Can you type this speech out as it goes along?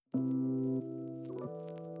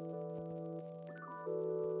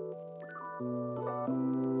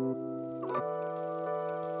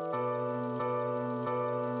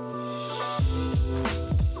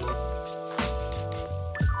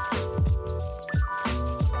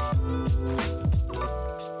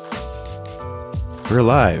We're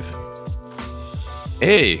live.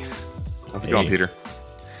 Hey, how's it going, Hey. Peter?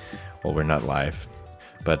 Well, we're not live,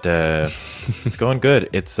 but it's going good.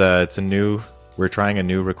 We're trying a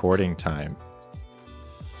new recording time.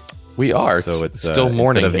 We are. So It's it's still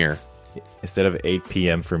morning instead of, here. Instead of 8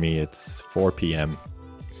 p.m. for me, it's 4 p.m.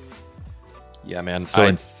 Yeah, man. So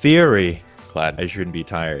in theory, glad. I shouldn't be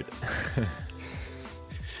tired.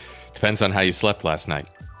 Depends on how you slept last night,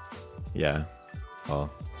 Yeah. Well,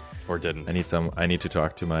 or didn't. I need to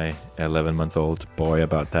talk to my 11-month-old boy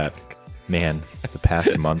about that. Man, the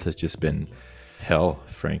past month has just been hell,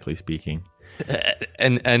 frankly speaking.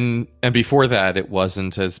 And before that, it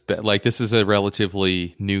wasn't as like this is a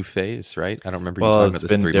relatively new phase, right? I don't remember you Well, talking it's about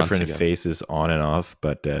this been 3 months different ago. phases on and off,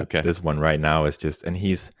 but Okay. this one right now is just, and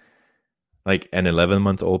he's like an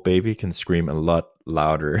 11-month-old baby can scream a lot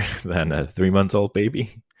louder than a 3-month-old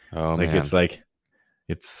baby. Oh man.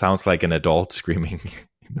 It sounds like an adult screaming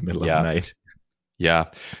in the middle of the night. Yeah.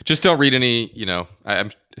 Just don't read any, I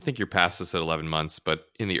think you're past this at 11 months, but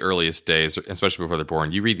in the earliest days, especially before they're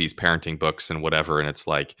born, you read these parenting books and whatever, and it's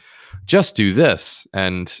like, just do this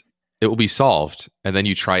and it will be solved. And then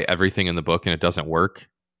you try everything in the book and it doesn't work.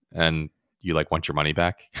 And you want your money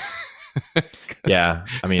back. Yeah.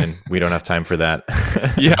 I mean, we don't have time for that.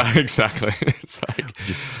 Yeah, exactly. It's like,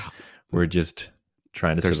 we're just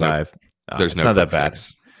trying to There's survive. there's It's no not that quick bad.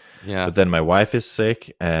 fix. Yeah. But then my wife is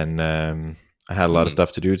sick, and I had a lot of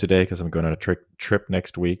stuff to do today because I'm going on a trip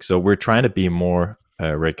next week. So we're trying to be more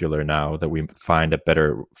regular now that we found a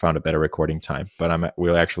better recording time. But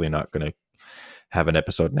we're actually not going to have an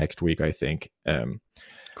episode next week, I think.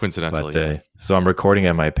 Coincidentally. So I'm recording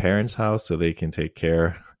at my parents' house so they can take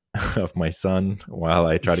care of my son while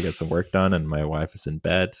I try to get some work done, and my wife is in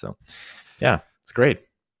bed. So yeah, it's great.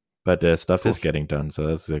 But stuff is getting done, so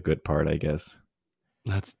that's a good part, I guess.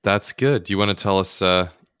 That's good. Do you want to tell us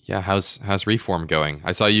how's Reform going?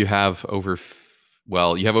 I saw you have over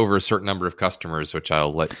a certain number of customers, which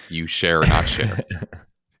I'll let you share or not share.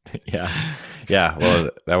 Yeah. Well,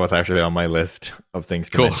 that was actually on my list of things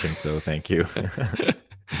to mention, so thank you.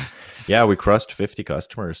 Yeah, we crossed 50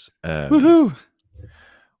 customers. Woohoo!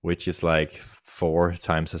 Which is like 4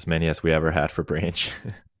 times as many as we ever had for Branch.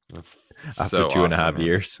 That's after so 2.5 awesome,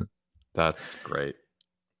 years. That's great.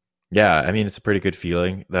 Yeah, I mean, it's a pretty good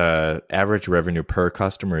feeling. The average revenue per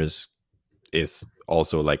customer is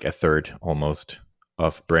also like a third almost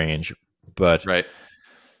of Branch. But right.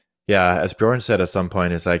 Yeah, as Bjorn said at some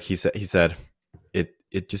point, it's like he said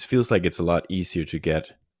it just feels like it's a lot easier to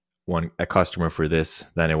get a customer for this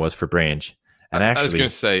than it was for Branch. And actually, I was going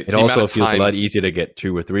to say, it also feels a lot easier to get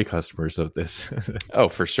 2 or 3 customers of this. Oh,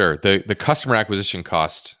 for sure. The customer acquisition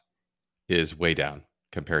cost is way down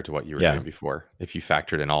compared to what you were doing before. If you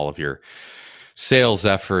factored in all of your sales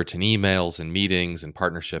effort and emails and meetings and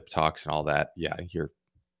partnership talks and all that, you're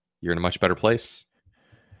in a much better place.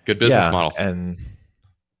 Good business model. And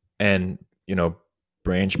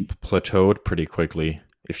Branch plateaued pretty quickly,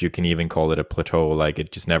 if you can even call it a plateau. Like,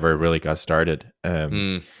 it just never really got started.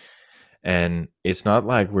 And it's not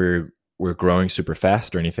like we're growing super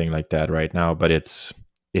fast or anything like that right now, but it's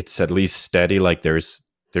at least steady. Like there's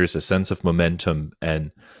a sense of momentum,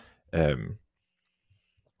 and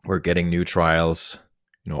we're getting new trials,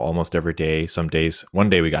 almost every day. Some days,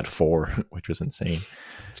 one day we got 4, which was insane.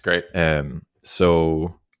 It's great.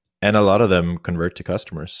 So, and a lot of them convert to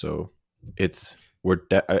customers. So it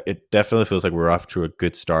definitely feels like we're off to a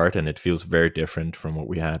good start, and it feels very different from what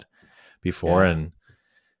we had before. Yeah. And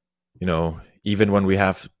even when we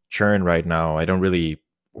have churn right now, I don't really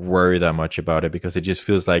worry that much about it, because it just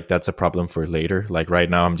feels like that's a problem for later. Like right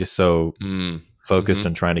now, I'm just so focused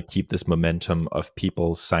on trying to keep this momentum of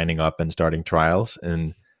people signing up and starting trials.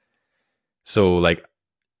 And so, like,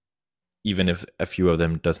 even if a few of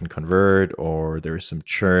them doesn't convert or there's some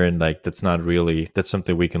churn, like that's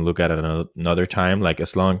something we can look at another time. Like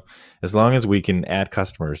as long as we can add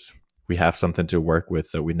customers, we have something to work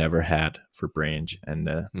with that we never had for Branch. And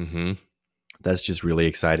that's just really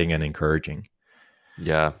exciting and encouraging.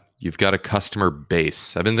 Yeah. You've got a customer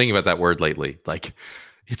base. I've been thinking about that word lately. Like,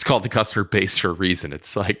 it's called the customer base for a reason.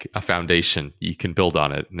 It's like a foundation. You can build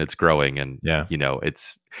on it, and it's growing. And,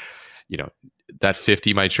 it's, that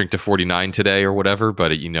 50 might shrink to 49 today or whatever,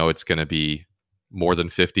 but it's going to be more than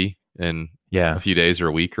 50 in a few days or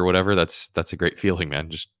a week or whatever. That's a great feeling, man.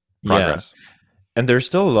 Just progress. Yeah. And there's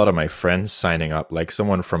still a lot of my friends signing up. Like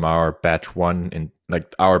someone from our batch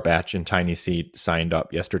in Tiny Seed signed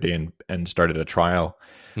up yesterday and started a trial.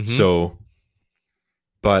 So,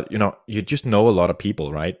 but you just know a lot of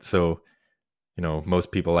people, right? So,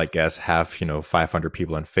 most people, I guess, have 500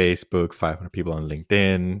 people on Facebook, 500 people on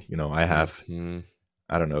LinkedIn. I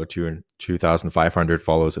I don't know, 2,500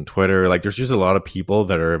 follows on Twitter. Like there's just a lot of people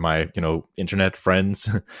that are my, internet friends.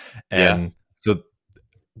 And so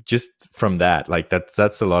just from that, like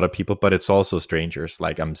that's a lot of people, but it's also strangers.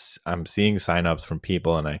 Like I'm seeing signups from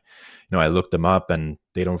people, and I look them up, and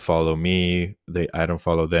they don't follow me. I don't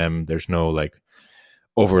follow them. There's no like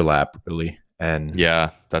overlap really. And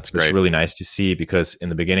yeah, that's great. It's really nice to see, because in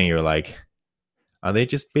the beginning you're like, are they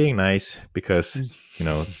just being nice because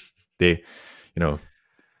they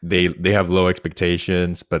they have low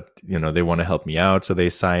expectations, but they want to help me out, so they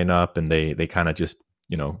sign up and they kind of just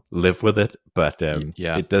live with it. But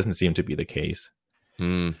it doesn't seem to be the case.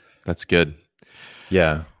 That's good.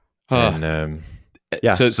 Yeah. And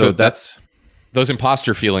so that's those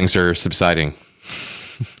imposter feelings are subsiding.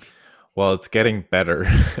 Well, it's getting better.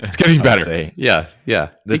 It's getting better. Yeah.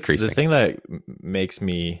 Decreasing. The thing that makes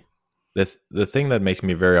me the thing that makes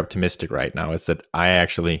me very optimistic right now is that I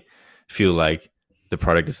actually feel like the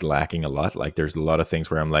product is lacking a lot. Like there's a lot of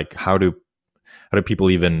things where I'm like, how do people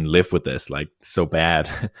even live with this? Like so bad.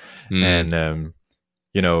 And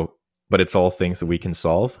but it's all things that we can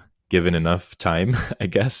solve given enough time, I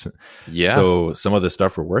guess. Yeah. So some of the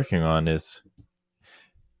stuff we're working on is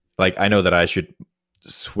like, I know that I should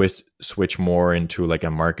switch more into like a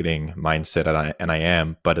marketing mindset, and I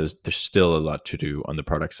am, but there's still a lot to do on the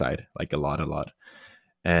product side, like a lot.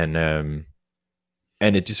 And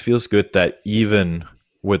it just feels good that even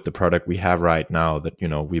with the product we have right now that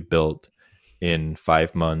we built in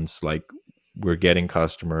 5 months, like we're getting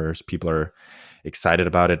customers, people are excited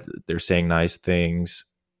about it, they're saying nice things.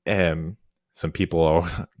 Some people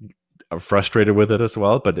are frustrated with it as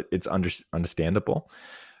well, but it's understandable.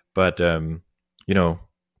 But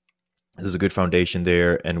there's a good foundation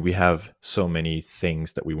there, and we have so many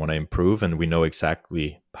things that we want to improve, and we know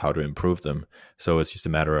exactly how to improve them. So it's just a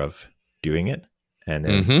matter of doing it,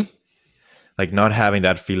 and like not having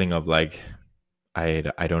that feeling of like, I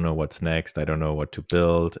don't know what's next, I don't know what to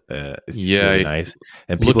build. It's really nice,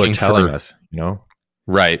 and people are telling us,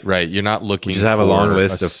 right. You're not looking. We just have a long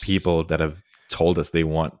list of people that have told us they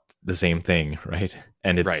want the same thing, right?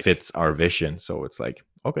 And it fits our vision. So it's like,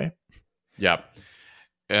 okay, yeah.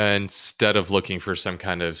 Instead of looking for some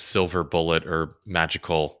kind of silver bullet or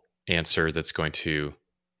magical answer that's going to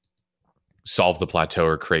solve the plateau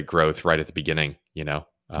or create growth right at the beginning, yeah.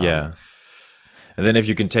 And then if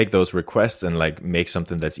you can take those requests and like make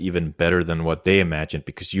something that's even better than what they imagined,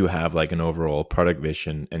 because you have like an overall product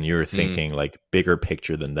vision and you're thinking like bigger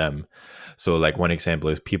picture than them. So like one example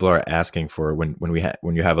is people are asking for when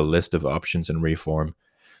you have a list of options in Reform,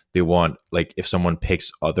 they want, like, if someone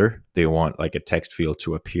picks other, they want like a text field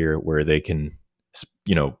to appear where they can,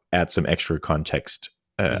 add some extra context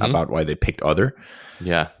about why they picked other.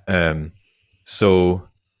 Yeah. So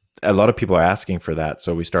a lot of people are asking for that.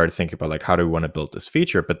 So we started thinking about like, how do we want to build this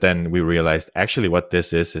feature? But then we realized actually what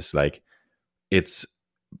this is like, it's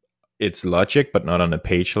logic, but not on a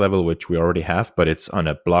page level, which we already have, but it's on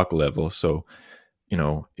a block level. So,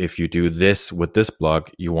 if you do this with this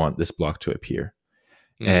block, you want this block to appear.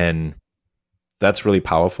 And that's really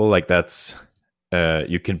powerful. Like that's,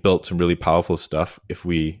 you can build some really powerful stuff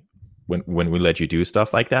when we let you do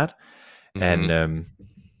stuff like that. And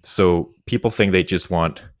so people think they just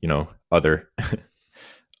want, other,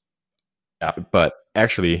 but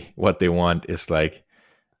actually what they want is like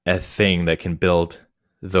a thing that can build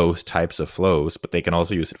those types of flows, but they can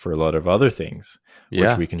also use it for a lot of other things,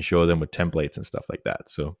 which we can show them with templates and stuff like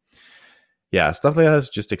that. So yeah, stuff like that is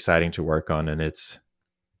just exciting to work on. And it's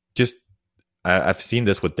just, I've seen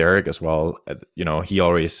this with Derek as well.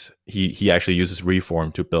 He actually uses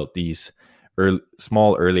Reform to build these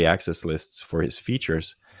small early access lists for his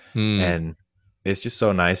features. And it's just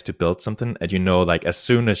so nice to build something and like as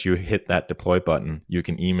soon as you hit that deploy button, you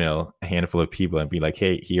can email a handful of people and be like,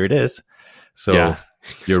 hey, here it is. So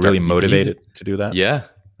you're really motivated to do that. Yeah,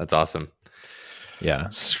 that's awesome. Yeah.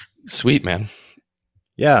 Sweet, man.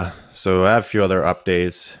 Yeah. So I have a few other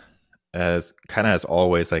updates. As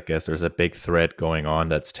always, I guess there's a big thread going on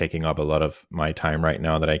that's taking up a lot of my time right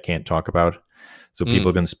now that I can't talk about. So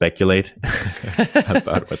people can speculate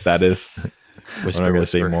about what that is. I'm not going to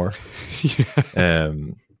say more.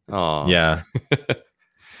 Yeah.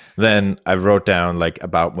 Then I wrote down like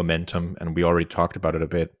about momentum, and we already talked about it a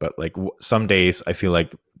bit, but like some days I feel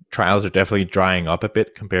like trials are definitely drying up a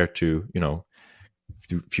bit compared to,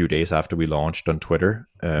 few days after we launched on Twitter.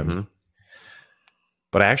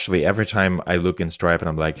 But actually every time I look in Stripe and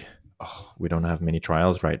I'm like, oh, we don't have many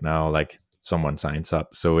trials right now, like someone signs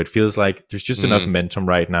up. So it feels like there's just enough momentum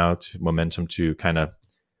right now to kind of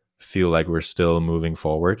feel like we're still moving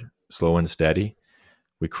forward, slow and steady.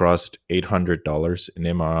 We crossed $800 in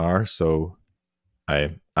MRR. So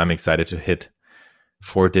I'm excited to hit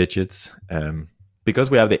 4 digits.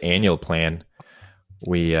 Because we have the annual plan,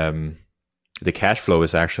 we the cash flow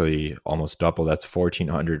is actually almost double. That's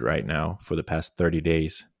 1,400 right now for the past 30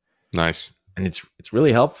 days. Nice. And it's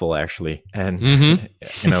really helpful, actually. And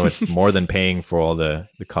it's more than paying for all the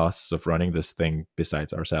costs of running this thing,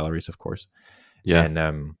 besides our salaries, of course. Yeah.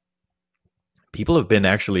 And people have been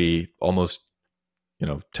actually almost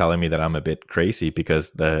telling me that I'm a bit crazy,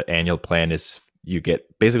 because the annual plan is, you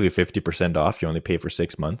get basically 50% off. You only pay for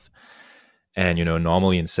 6 months. And,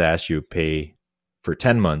 normally in SaaS, you pay for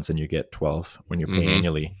 10 months and you get 12 when you pay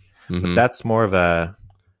annually. But that's more of a,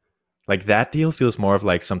 like, that deal feels more of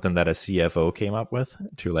like something that a CFO came up with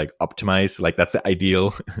to like optimize. Like, that's the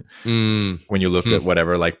ideal when you look at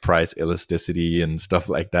whatever, like price elasticity and stuff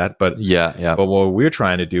like that. But But what we're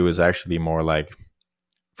trying to do is actually more like,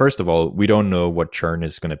 first of all, we don't know what churn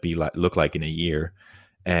is going to look like in a year.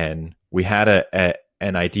 And we had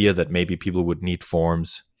an idea that maybe people would need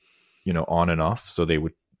forms, on and off, so they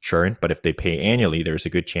would churn. But if they pay annually, there's a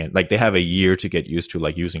good chance, like, they have a year to get used to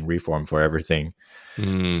like using Reform for everything.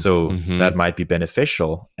 So that might be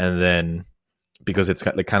beneficial. And then, because it's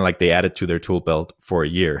kind of like they added to their tool belt for a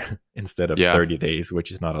year instead of 30 days,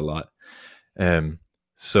 which is not a lot.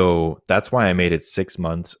 So that's why I made it 6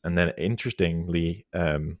 months. And then, interestingly,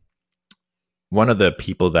 one of the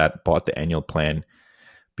people that bought the annual plan,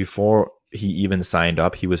 before he even signed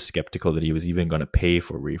up, he was skeptical that he was even going to pay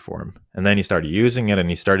for Reform. And then he started using it, and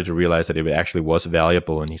he started to realize that it actually was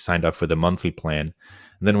valuable, and he signed up for the monthly plan.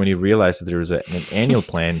 And then when he realized that there was an annual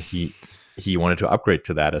plan, he wanted to upgrade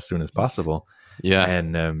to that as soon as possible. Yeah.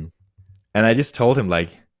 And I just told him, like,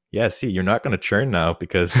 yeah, see, you're not going to churn now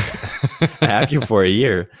because I have you for a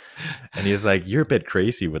year. And he was like, you're a bit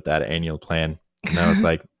crazy with that annual plan. And I was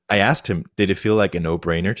like, I asked him, did it feel like a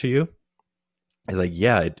no-brainer to you? He's like,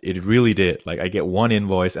 yeah, it really did. Like, I get one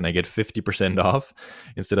invoice and I get 50% off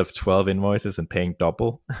instead of 12 invoices and paying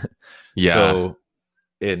double. Yeah. So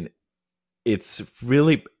it's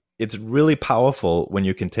really powerful when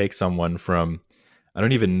you can take someone from, I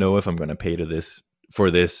don't even know if I'm going to pay to this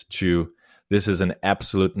to, this is an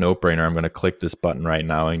absolute no-brainer. I'm going to click this button right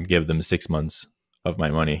now and give them 6 months of my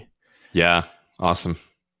money. Yeah. Awesome.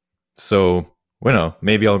 So,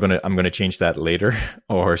 maybe I'm going to change that later,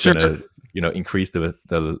 or going to, increase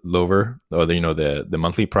the lower, or the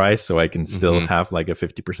monthly price, so I can still have like a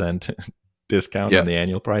 50% discount on the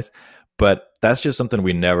annual price. But that's just something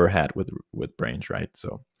we never had with Brainz, right?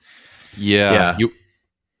 So yeah.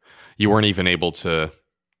 You weren't even able to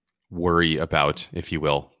worry about, if you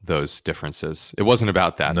will, those differences. It wasn't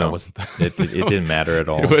about that. No, that wasn't it didn't matter at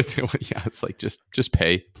all. It's like, just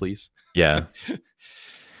pay, please. Yeah.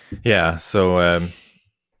 Yeah. So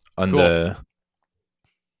on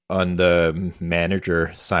the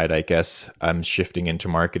manager side, I guess I'm shifting into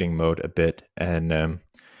marketing mode a bit, and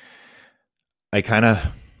I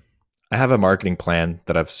have a marketing plan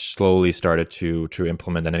that I've slowly started to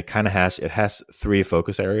implement, and it has 3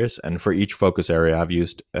 focus areas, and for each focus area, I've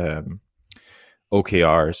used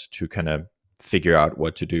OKRs to kind of figure out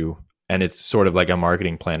what to do, and it's sort of like a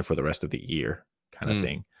marketing plan for the rest of the year kind of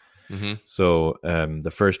thing. So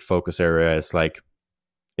the first focus area is like,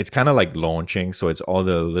 it's kind of like launching. So it's all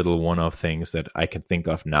the little one-off things that I can think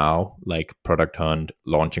of now, like Product Hunt,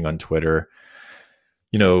 launching on Twitter.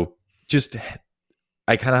 Just,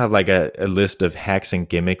 I kind of have like a list of hacks and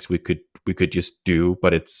gimmicks we could just do,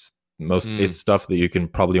 but it's stuff that you can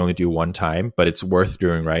probably only do one time, but it's worth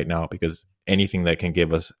doing right now, because anything that can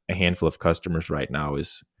give us a handful of customers right now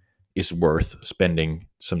is worth spending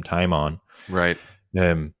some time on. Right.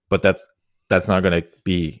 But that's not going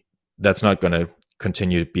to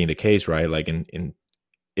continue being the case, right? Like in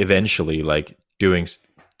eventually, like, doing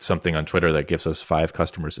something on Twitter that gives us 5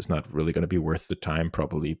 customers is not really going to be worth the time,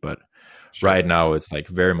 probably. But right now, it's like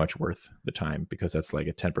very much worth the time, because that's like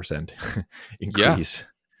a 10% increase.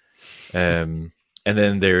 And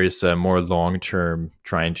then there is a more long-term,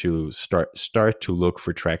 trying to start to look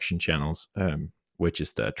for traction channels, which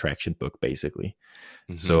is the traction book, basically.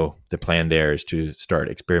 So the plan there is to start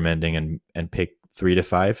experimenting and pick 3 to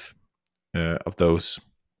 5 of those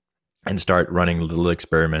and start running little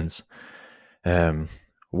experiments.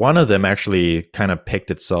 One of them actually kind of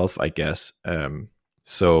picked itself, I guess.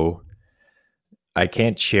 So I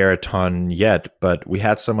can't share a ton yet, but we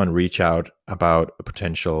had someone reach out about a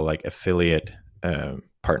potential like affiliate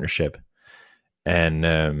partnership,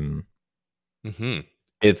 and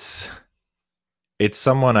it's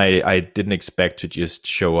someone I didn't expect to just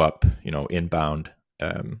show up, inbound.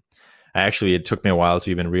 It took me a while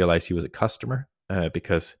to even realize he was a customer,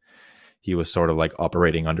 because he was sort of like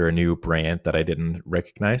operating under a new brand that I didn't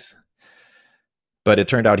recognize. but it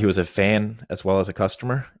turned out he was a fan as well as a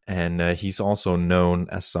customer, and he's also known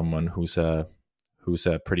as someone who's a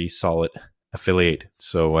pretty solid affiliate.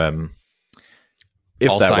 So if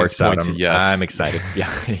all that works out, yes. I'm excited.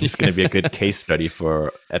 Yeah, he's going to be a good case study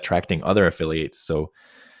for attracting other affiliates. So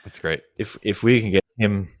that's great. If we can get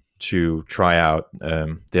him to try out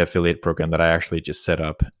the affiliate program that I actually just set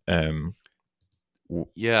up.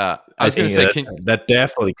 Yeah, I was going to say that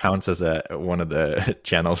definitely counts as one of the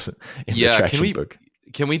channels in the traction book.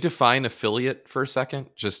 Can we define affiliate for a second,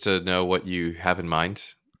 just to know what you have in mind?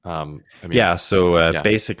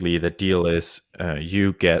 Basically, the deal is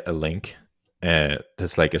you get a link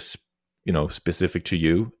that's like specific to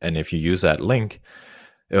you, and if you use that link,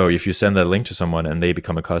 or if you send that link to someone and they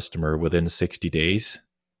become a customer within 60 days,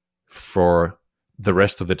 for the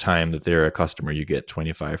rest of the time that they're a customer, you get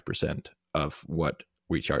 25% of what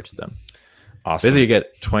we charge them. Awesome. Basically, you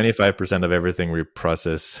get 25% of everything we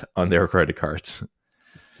process on their credit cards.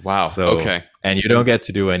 Wow. So, okay. And you don't get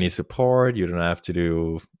to do any support. You don't have to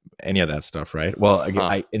do any of that stuff, right? Well,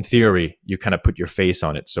 in theory, you kind of put your face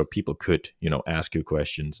on it, so people could, ask you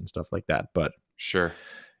questions and stuff like that. But sure.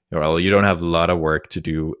 Well, you don't have a lot of work to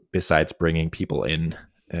do besides bringing people in,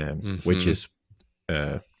 which is,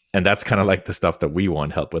 and that's kind of like the stuff that we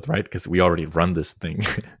want help with, right? Because we already run this thing,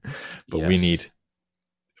 but yes.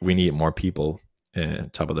 we need more people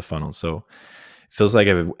top of the funnel. So it feels like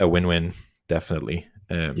a win-win, definitely.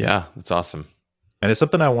 Yeah, that's awesome. And it's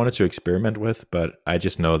something I wanted to experiment with, but I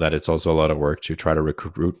just know that it's also a lot of work to try to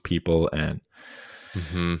recruit people, and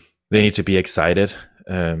they need to be excited.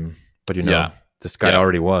 But this guy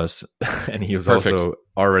already was, and he was also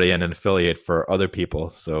already an affiliate for other people.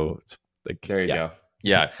 So it's like, there you go.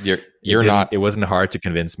 Yeah, you're not. It wasn't hard to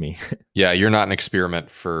convince me. Yeah, you're not an experiment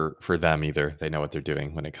for them either. They know what they're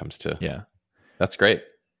doing when it comes to. Yeah, that's great.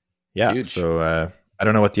 Yeah. Huge. So I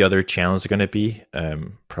don't know what the other channels are going to be.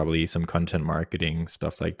 Probably some content marketing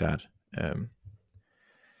stuff like that.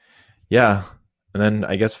 Yeah, and then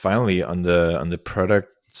I guess finally on the product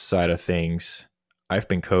side of things, I've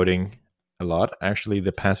been coding a lot actually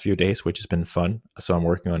the past few days, which has been fun. So I'm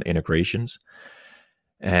working on integrations,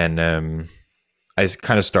 and I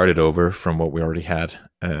kind of started over from what we already had,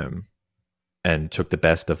 and took the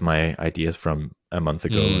best of my ideas from a month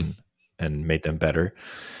ago and made them better.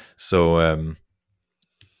 So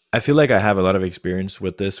I feel like I have a lot of experience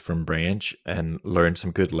with this from Branch and learned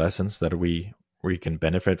some good lessons that we can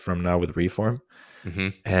benefit from now with Reform.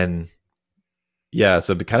 And yeah,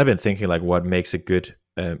 so I've kind of been thinking like what makes a good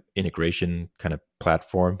integration kind of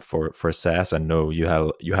platform for SaaS. I know you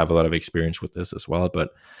have a lot of experience with this as well, but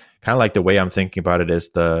kind of like the way I'm thinking about it is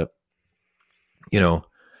the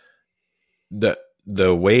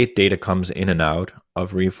way data comes in and out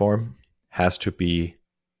of Reform has to be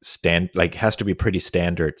pretty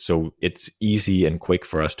standard, so it's easy and quick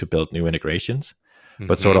for us to build new integrations.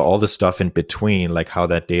 But sort of all the stuff in between, like how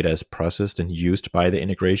that data is processed and used by the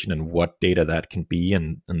integration and what data that can be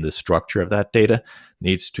and the structure of that data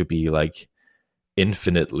needs to be like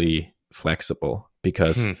infinitely flexible,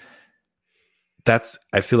 because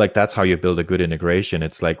I feel like that's how you build a good integration.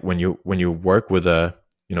 It's like when you work with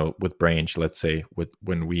with Branch, let's say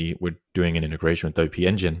when we were doing an integration with WP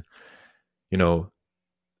Engine,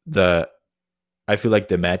 I feel like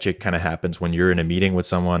the magic kind of happens when you're in a meeting with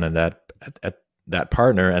someone and that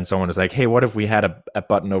partner, and someone is like, hey, what if we had a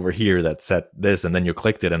button over here that said this, and then you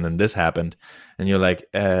clicked it and then this happened, and you're like,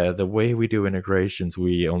 the way we do integrations,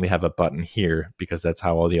 we only have a button here because that's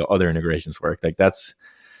how all the other integrations work. Like that's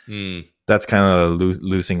kind of a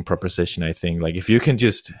losing proposition, I think. Like if you can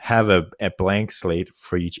just have a blank slate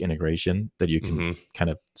for each integration that you can kind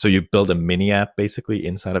of, so you build a mini app basically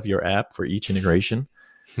inside of your app for each integration.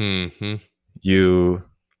 You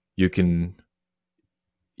can,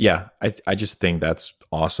 I just think that's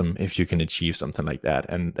awesome if you can achieve something like that,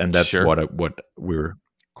 and that's sure. what we're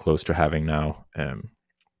close to having now, and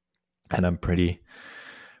I'm pretty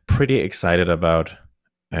excited about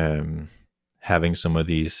having some of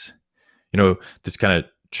these. This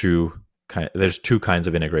there's two kinds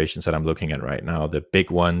of integrations that I'm looking at right now. The big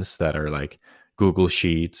ones that are like Google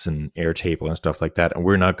Sheets and Airtable and stuff like that, and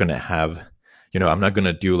we're not going to have. I'm not going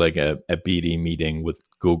to do like a BD meeting with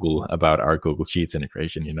Google about our Google Sheets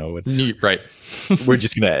integration. It's right. We're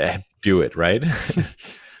just going to do it, right?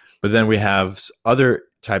 But then we have other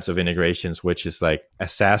types of integrations, which is like a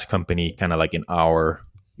SaaS company, kind of like in our,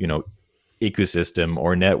 ecosystem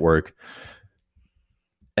or network.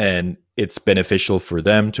 And it's beneficial for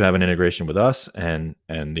them to have an integration with us and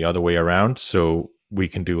the other way around. So we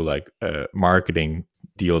can do like marketing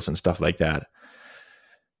deals and stuff like that.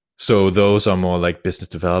 So those are more like business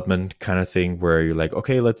development kind of thing where you're like,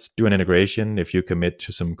 okay, let's do an integration. If you commit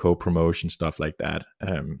to some co-promotion stuff like that,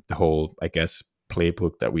 the whole, I guess,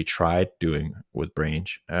 playbook that we tried doing with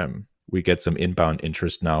Branch, we get some inbound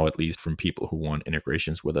interest now, at least from people who want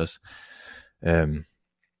integrations with us.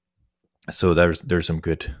 So there's some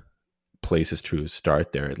good places to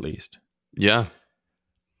start there, at least. Yeah.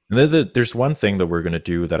 And then there's one thing that we're going to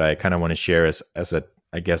do that I kind of want to share as a,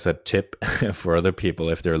 I guess, a tip for other people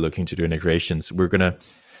if they're looking to do integrations. We're going to,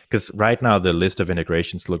 because right now the list of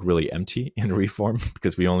integrations look really empty in Reform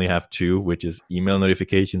because we only have 2, which is email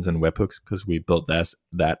notifications and webhooks, because we built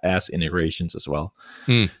that as integrations as well.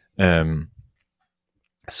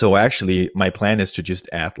 So actually my plan is to just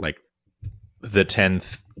add like the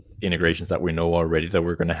 10th integrations that we know already that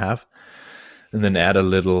we're going to have, and then add a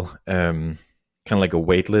little kind of like a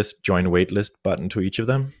waitlist, join waitlist button to each of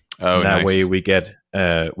them. Oh, and that nice. way we get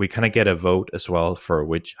we kind of get a vote as well for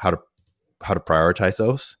how to prioritize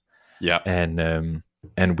those. Yeah.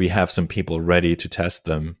 And we have some people ready to test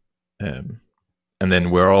them. And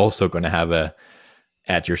then we're also going to have a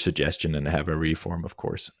add your suggestion and have a Reform, of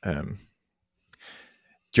course.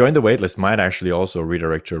 Join the waitlist might actually also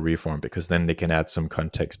redirect to a Reform, because then they can add some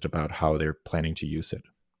context about how they're planning to use it.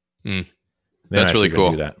 That's really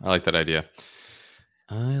cool. I like that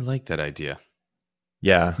idea.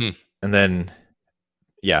 Yeah. And then,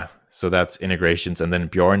 so that's integrations. And then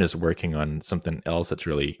Bjorn is working on something else that's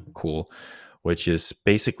really cool, which is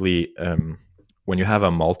basically when you have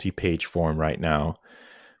a multi-page form right now,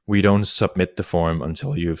 we don't submit the form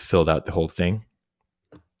until you've filled out the whole thing.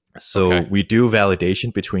 So we do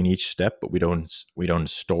validation between each step, but we don't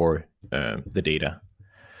store the data.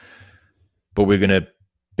 But we're going to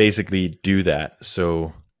basically do that.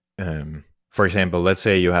 So for example, let's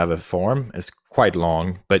say you have a form, it's quite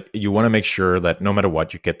long, but you want to make sure that no matter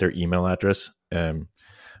what, you get their email address. But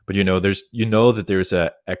that there's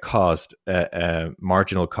a cost, a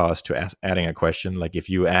marginal cost to adding a question. Like if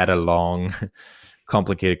you add a long,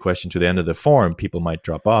 complicated question to the end of the form, people might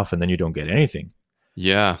drop off and then you don't get anything.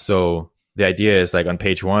 Yeah. So the idea is like on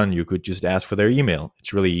page 1, you could just ask for their email.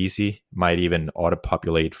 It's really easy. Might even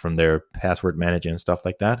auto-populate from their password manager and stuff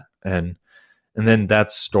like that. And then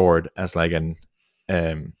that's stored as like an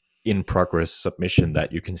in-progress submission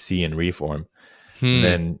that you can see in Reform. And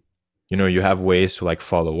then, you have ways to like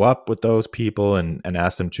follow up with those people and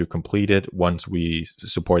ask them to complete it once we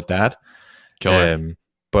support that.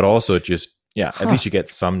 But also just, at least you get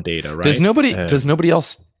some data, right? Does nobody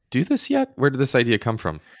else do this yet? Where did this idea come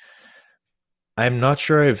from? I'm not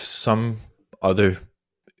sure if some other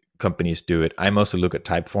companies do it. I mostly look at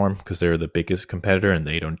Typeform because they're the biggest competitor and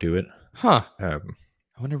they don't do it. I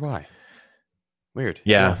wonder why. Weird.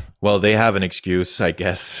 Yeah. Well, they have an excuse, I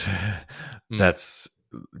guess. That's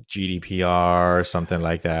GDPR or something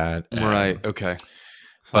like that. Right. Okay.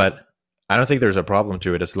 But I don't think there's a problem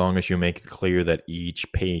to it as long as you make it clear that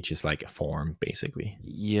each page is like a form, basically.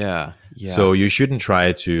 Yeah. So you shouldn't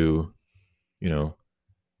try to,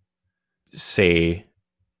 say,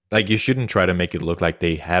 like, you shouldn't try to make it look like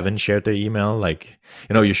they haven't shared their email. Like,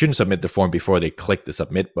 you shouldn't submit the form before they click the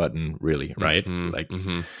submit button, really, right? But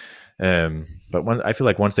I feel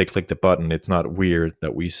like once they click the button, it's not weird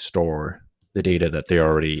that we store the data that they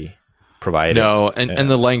already provided. No, and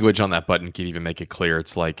the language on that button can even make it clear.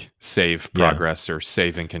 It's like save progress or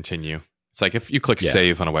save and continue. It's like if you click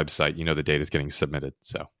save on a website, the data is getting submitted.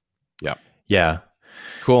 So, yeah.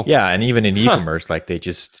 Cool. Yeah, and even in e-commerce, like they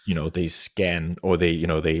just, they scan or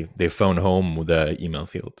they phone home with the email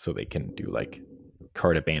field so they can do like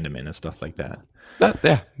cart abandonment and stuff like that.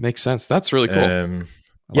 That makes sense. That's really cool.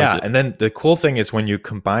 And then the cool thing is when you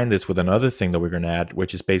combine this with another thing that we're going to add,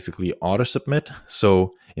 which is basically auto submit.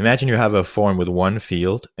 So imagine you have a form with one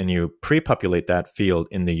field and you pre-populate that field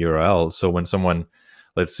in the URL. So when someone,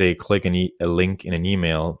 let's say, click a link in an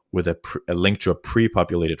email with a link to a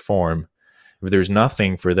pre-populated form, if there's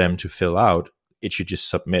nothing for them to fill out, it should just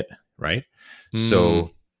submit, right?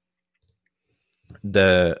 So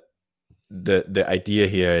the idea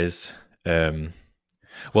here is, people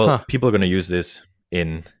are going to use this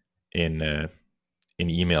in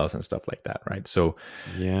emails and stuff like that, right? So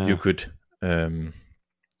you could have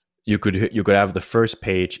the first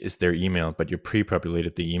page is their email, but you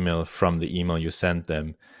pre-populated the email from the email you sent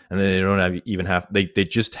them, and then they don't they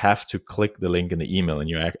just have to click the link in the email, and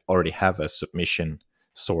you already have a submission,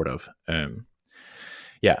 sort of.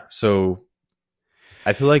 So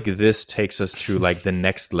I feel like this takes us to like the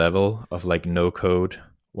next level of like no code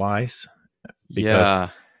wise, because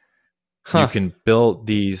you can build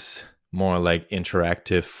these more like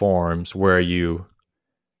interactive forms where you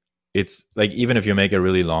it's like, even if you make a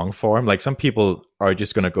really long form, like some people are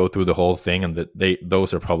just going to go through the whole thing, and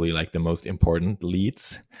those are probably like the most important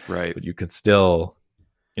leads, right? But you could still,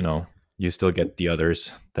 you still get the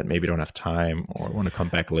others that maybe don't have time or want to come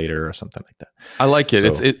back later or something like that. I like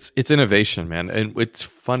it. So, it's innovation, man. And it's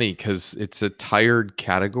funny because it's a tired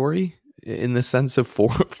category in the sense of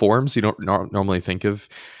forms. You don't normally think of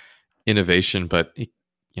innovation, but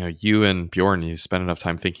you and Bjorn, you spend enough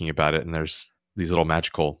time thinking about it, and there's these little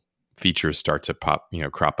magical features start to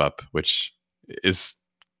crop up, which is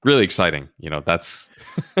really exciting. That's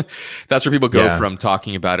that's where people go from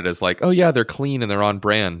talking about it as like, oh yeah, they're clean and they're on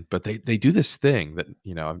brand, but they do this thing that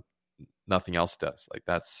nothing else does. Like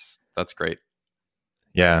that's great.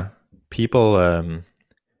 Yeah, people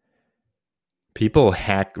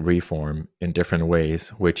hack Reform in different ways,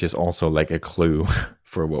 which is also like a clue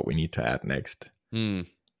for what we need to add next. Oh, and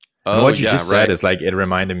what you just said is like, it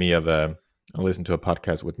reminded me of I listened to a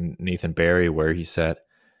podcast with Nathan Barry where he said,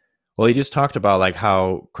 well, he just talked about like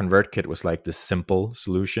how ConvertKit was like the simple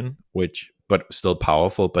solution, but still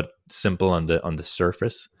powerful, but simple on the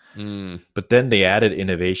surface. But then they added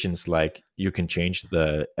innovations like you can change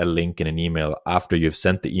a link in an email after you've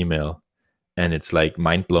sent the email, and it's like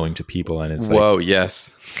mind blowing to people. And it's whoa,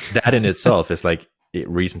 yes, that in itself is like a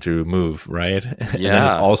reason to move, right? Yeah, and then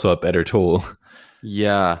it's also a better tool.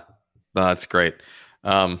 Yeah, that's great.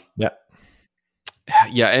 Yeah,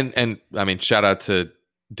 and I mean, shout out to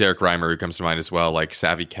Derek Reimer, who comes to mind as well. Like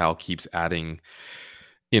SavvyCal keeps adding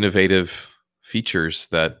innovative features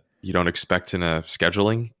that you don't expect in a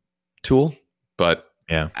scheduling tool, but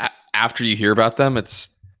after you hear about them, it's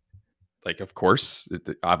like, of course,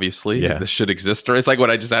 obviously, this should exist. Or it's like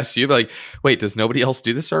what I just asked you, like, wait, does nobody else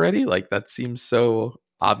do this already? Like that seems so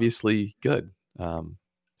obviously good.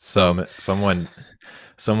 Someone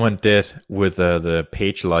did with the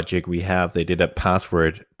page logic we have. They did a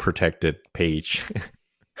password protected page.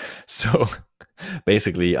 So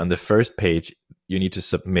basically, on the first page, you need to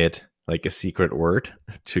submit like a secret word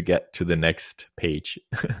to get to the next page.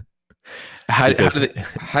 How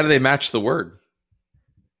do they match the word?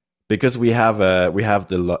 Because we have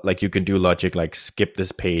the like, you can do logic like skip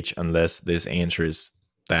this page unless this answers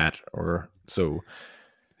that, or so.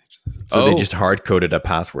 So they just hard coded a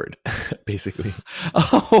password, basically.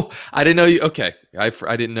 Oh, I didn't know you. Okay, I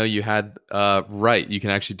didn't know you had right. You can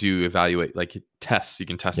actually evaluate like tests. You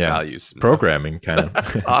can test values. Programming kind of.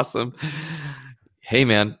 That's awesome. Hey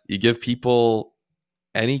man, you give people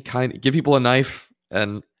give people a knife,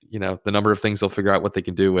 and the number of things they'll figure out what they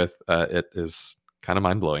can do with it is kind of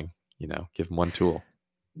mind blowing. Give them one tool.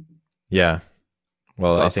 Yeah.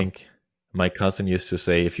 Well, awesome. I think my cousin used to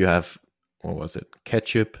say, if you have, what was it?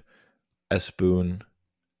 Ketchup, a spoon,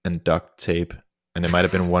 and duct tape, and there might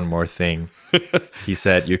have been one more thing. He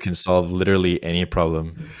said you can solve literally any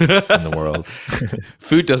problem in the world.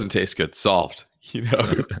 Food doesn't taste good. Solved.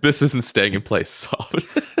 This isn't staying in place.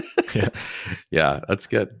 Solved. Yeah, that's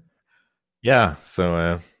good. Yeah,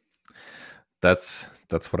 so that's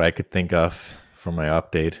what I could think of for my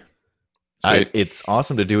update. It's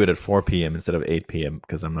awesome to do it at 4 p.m. instead of 8 p.m.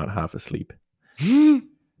 because I'm not half asleep.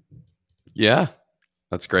 Yeah,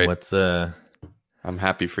 that's great. I'm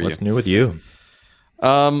happy for you. What's new with you?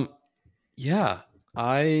 Yeah,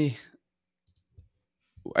 I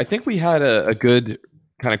think we had a good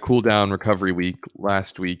kind of cool down recovery week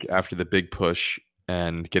last week after the big push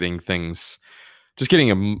and getting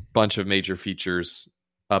a bunch of major features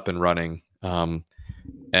up and running.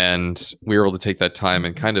 And we were able to take that time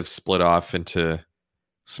and kind of split off into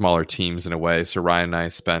smaller teams in a way. So Ryan and I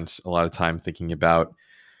spent a lot of time thinking about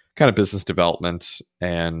kind of business development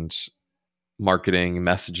and marketing,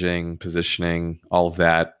 messaging, positioning, all of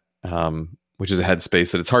that, which is a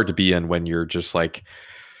headspace that it's hard to be in when you're just like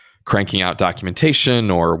cranking out documentation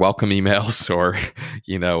or welcome emails or,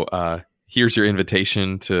 here's your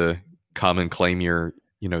invitation to come and claim your,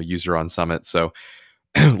 user on Summit. So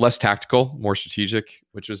less tactical, more strategic,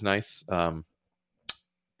 which was nice.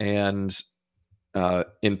 And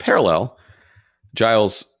in parallel,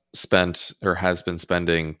 Giles has been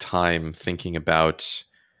spending time thinking about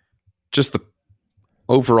just the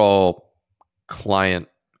overall client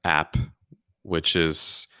app, which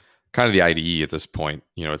is kind of the IDE at this point.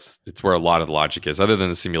 It's where a lot of the logic is, other than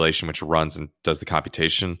the simulation, which runs and does the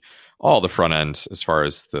computation, all the front end as far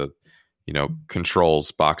as the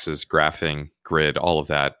controls, boxes, graphing, grid, all of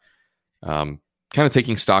that. Kind of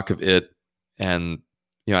taking stock of it, and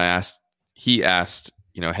he asked,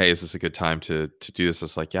 hey, is this a good time to do this?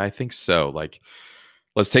 It's like, yeah, I think so. Like,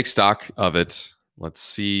 let's take stock of it. Let's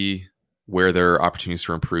see where there are opportunities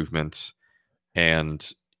for improvement,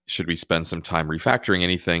 and should we spend some time refactoring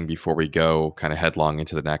anything before we go kind of headlong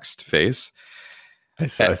into the next phase? I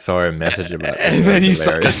saw a message about this. And then you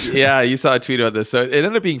saw a tweet about this. So it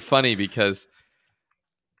ended up being funny because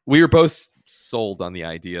we were both sold on the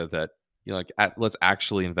idea that, you know, like let's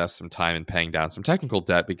actually invest some time in paying down some technical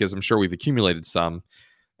debt, because I'm sure we've accumulated some,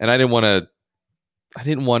 and I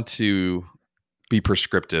didn't want to be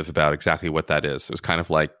prescriptive about exactly what that is. It was kind of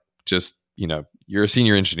like, just, you know, you're a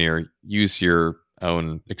senior engineer, use your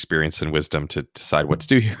own experience and wisdom to decide what to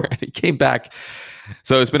do here. And he came back.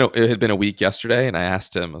 So it had been a week yesterday, and I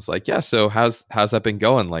asked him, I was like, yeah, so how's that been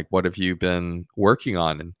going? Like, what have you been working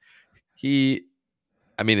on? And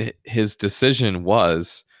his decision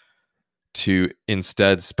was to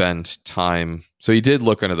instead spend time. So he did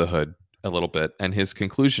look under the hood a little bit, and his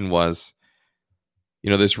conclusion was,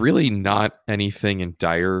 you know, there's really not anything in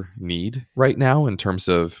dire need right now in terms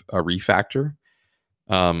of a refactor.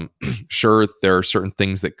 Sure, there are certain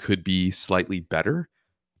things that could be slightly better,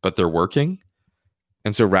 but they're working.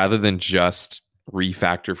 And so rather than just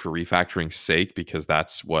refactor for refactoring's sake, because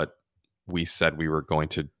that's what we said we were going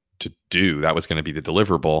to do, that was going to be the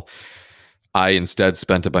deliverable, I instead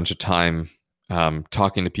spent a bunch of time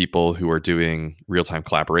talking to people who are doing real-time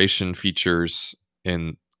collaboration features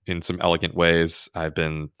in some elegant ways. I've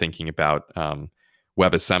been thinking about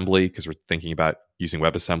WebAssembly, because we're thinking about using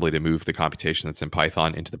WebAssembly to move the computation that's in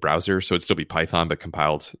Python into the browser. So it'd still be Python, but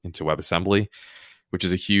compiled into WebAssembly, which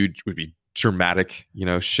is would be dramatic, you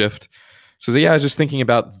know, shift. So yeah, I was just thinking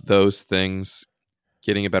about those things,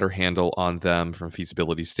 getting a better handle on them from a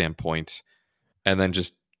feasibility standpoint, and then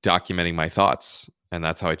just documenting my thoughts. And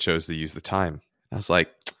that's how I chose to use the time. I was like,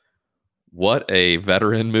 what a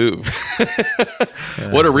veteran move.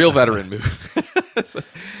 What a real veteran move.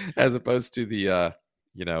 As opposed to the,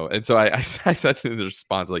 you know, and so I said to the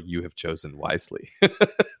response, like, you have chosen wisely.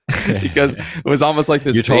 Because it was almost like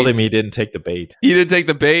this. You told him he didn't take the bait. He didn't take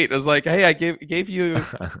the bait. I was like, hey, I gave you,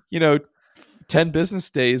 you know, 10 business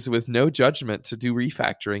days with no judgment to do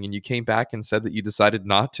refactoring. And you came back and said that you decided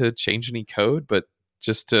not to change any code, but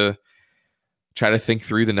just to try to think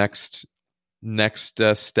through the next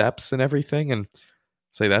steps and everything. And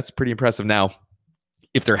say, that's pretty impressive. Now,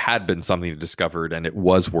 if there had been something discovered and it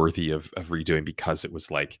was worthy of redoing because it was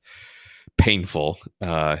like painful,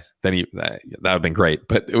 then that would have been great.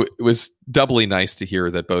 But it was doubly nice to hear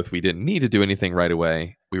that both we didn't need to do anything right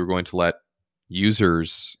away. We were going to let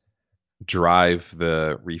users drive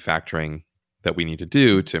the refactoring that we need to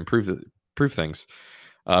do to improve things.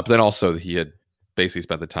 But then also he had basically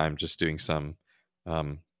spent the time just doing some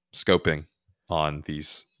scoping on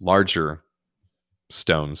these larger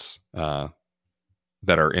stones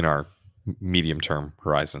that are in our medium-term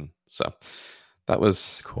horizon. So that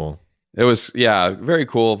was cool. It was, yeah, very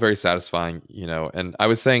cool, very satisfying, you know. And I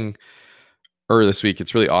was saying earlier this week,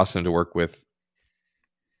 it's really awesome to work with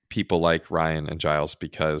people like Ryan and Giles,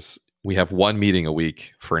 because we have one meeting a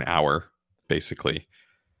week for an hour, basically.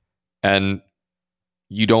 And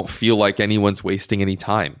you don't feel like anyone's wasting any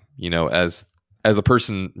time, you know, as the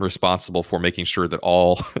person responsible for making sure that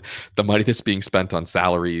all the money that's being spent on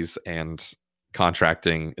salaries and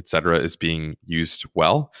contracting, et cetera, is being used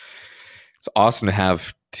well. It's awesome to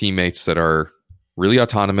have teammates that are really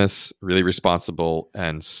autonomous, really responsible,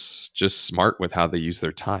 and just smart with how they use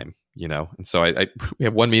their time, you know? And so we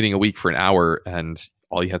have one meeting a week for an hour, and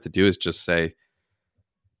all you have to do is just say,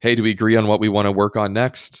 hey, do we agree on what we want to work on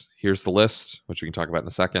next? Here's the list, which we can talk about in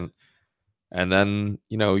a second. And then,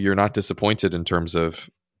 you know, you're not disappointed in terms of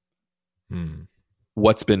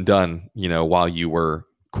what's been done, you know, while you were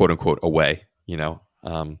quote unquote away, you know?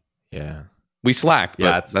 Yeah. We slack,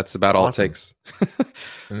 but that's about awesome. All it takes.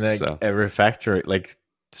 And like a refactor, like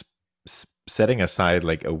setting aside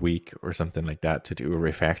like a week or something like that to do a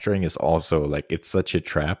refactoring is also like, it's such a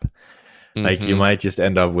trap. Mm-hmm. Like you might just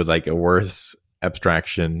end up with like a worse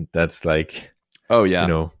abstraction that's like, oh yeah, you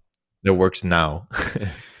know, that works now.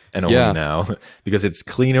 And only now, because it's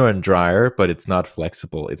cleaner and drier, but it's not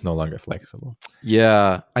flexible. It's no longer flexible.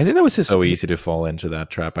 Yeah. I think that was so easy to fall into that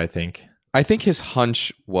trap, I think. I think his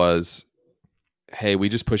hunch was, hey, we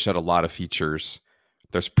just pushed out a lot of features.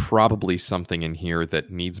 There's probably something in here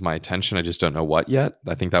that needs my attention. I just don't know what yet.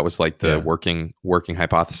 I think that was like the working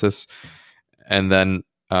hypothesis. And then,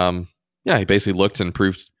 he basically looked and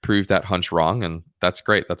proved that hunch wrong. And that's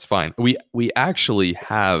great. That's fine. We actually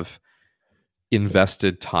have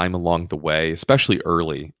invested time along the way, especially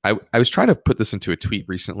early. I was trying to put this into a tweet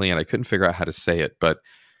recently and I couldn't figure out how to say it, but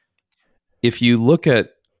if you look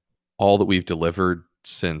at all that we've delivered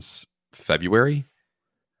since February,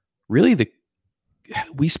 really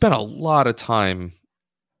we spent a lot of time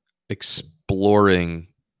exploring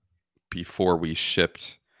before we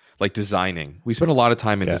shipped like designing. We spent a lot of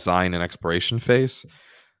time in design and exploration phase.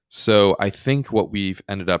 So I think what we've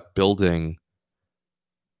ended up building,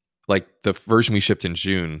 like the version we shipped in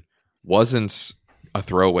June, wasn't a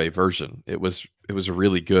throwaway version. It was a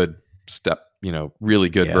really good step, really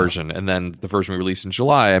good version. And then the version we released in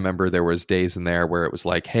July, I remember there was days in there where it was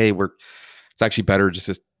like, hey, it's actually better just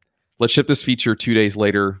to let's ship this feature 2 days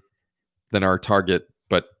later than our target,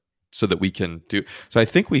 but so that we can do. So I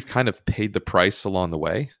think we've kind of paid the price along the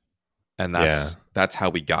way. And that's how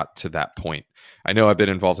we got to that point. I know I've been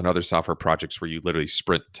involved in other software projects where you literally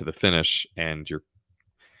sprint to the finish and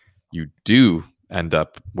you do end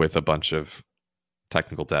up with a bunch of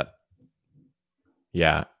technical debt.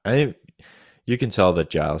 Yeah. You can tell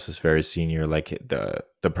that Giles is very senior. Like the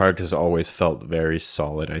product has always felt very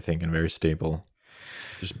solid, I think, and very stable.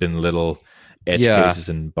 There's been little edge cases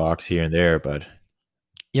and bugs here and there, but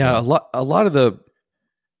a lot of the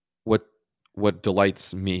what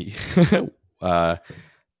delights me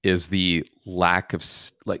is the lack of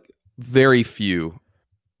like very few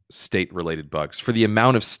state related bugs for the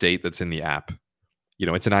amount of state that's in the app.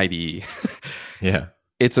 It's an IDE. Yeah.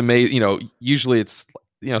 It's amazing. Usually it's,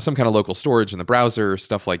 some kind of local storage in the browser,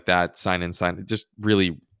 stuff like that, sign in, just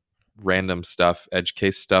really random stuff, edge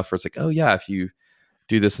case stuff where it's like, oh yeah, if you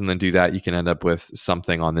do this and then do that, you can end up with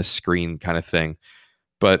something on this screen kind of thing.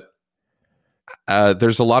 But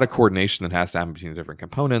there's a lot of coordination that has to happen between the different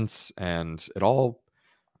components, and it all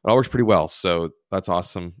works pretty well. So that's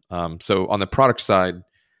awesome. So on the product side,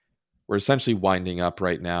 we're essentially winding up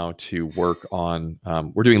right now to work on,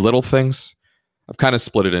 we're doing little things. I've kind of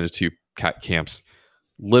split it into two camps.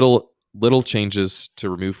 Little changes to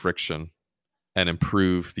remove friction and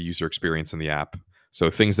improve the user experience in the app. So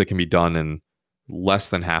things that can be done in less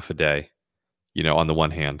than half a day, on the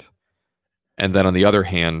one hand. And then on the other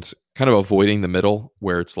hand, kind of avoiding the middle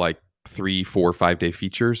where it's like 3, 4, 5 day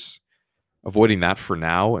features, avoiding that for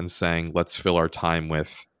now and saying, let's fill our time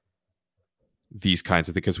with these kinds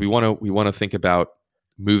of things, because we want to think about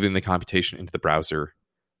moving the computation into the browser,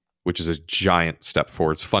 which is a giant step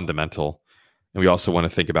forward. It's fundamental. And we also want to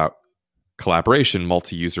think about collaboration,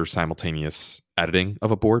 multi-user simultaneous editing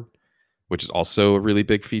of a board, which is also a really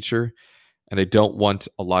big feature. And I don't want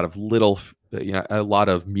a lot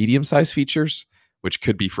of medium-sized features, which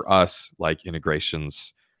could be for us like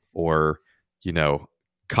integrations or,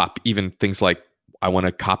 even things like I want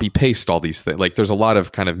to copy paste all these things. Like there's a lot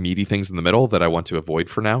of kind of meaty things in the middle that I want to avoid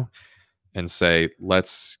for now and say,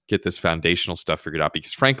 let's get this foundational stuff figured out.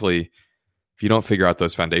 Because frankly, if you don't figure out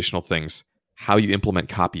those foundational things, how you implement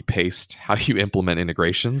copy paste, how you implement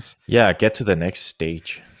integrations. Yeah, get to the next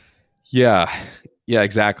stage. Yeah,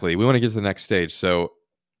 exactly. We want to get to the next stage. So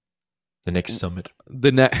the next summit.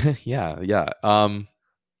 Yeah.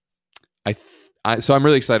 So I'm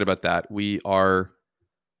really excited about that. We are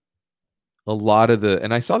a lot of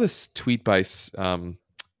and I saw this tweet by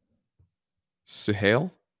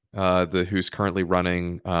Suhail, who's currently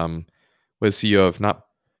running, was CEO of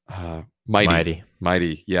Mighty.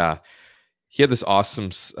 Yeah. He had this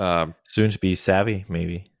awesome, soon to be Savvy,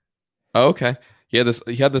 maybe. Oh, okay. He had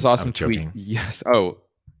this awesome tweet. Yes. Oh,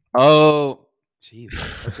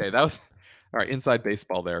 jeez. Okay. That was all right. Inside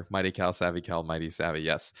baseball there. Mighty Cal, Savvy Cal, Mighty Savvy.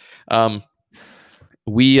 Yes.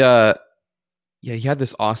 He had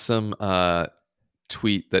this awesome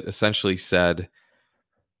tweet that essentially said,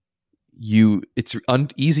 it's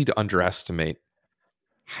easy to underestimate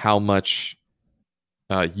how much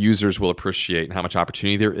users will appreciate and how much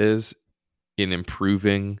opportunity there is in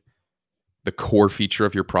improving the core feature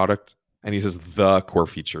of your product. And he says the core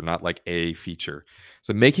feature, not like a feature.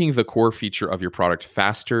 So making the core feature of your product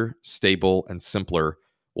faster, stable, and simpler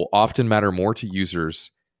will often matter more to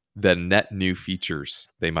users than net new features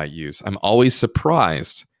they might use. I'm always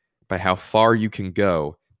surprised by how far you can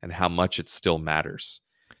go and how much it still matters.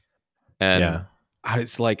 And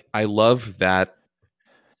it's like, I love that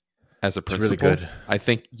as a principle. It's really good. I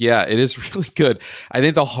think, it is really good. I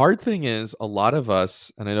think the hard thing is a lot of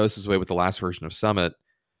us, and I know this is the way with the last version of Summit,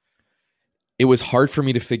 it was hard for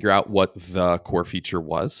me to figure out what the core feature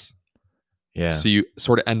was. Yeah. So you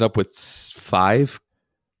sort of end up with 5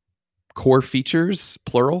 core features,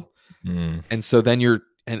 plural. And so then you're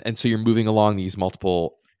moving along these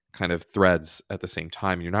multiple kind of threads at the same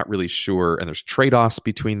time. And you're not really sure. And there's trade-offs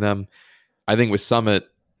between them. I think with Summit,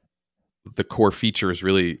 the core feature is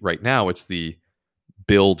really right now, it's the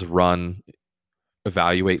build, run,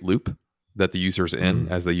 evaluate loop that the user's in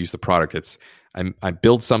as they use the product. It's I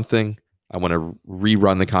build something, I want to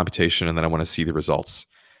rerun the computation, and then I want to see the results.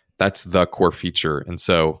 That's the core feature. And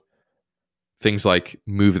so things like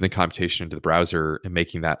moving the computation into the browser and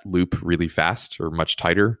making that loop really fast or much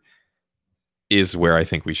tighter is where I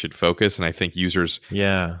think we should focus. And I think users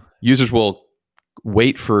will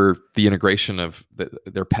wait for the integration of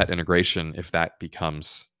their pet integration if that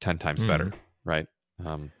becomes 10 times better, right?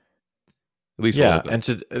 At least a little bit. And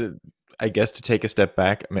to I guess to take a step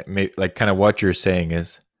back, like kind of what you're saying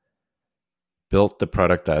is build the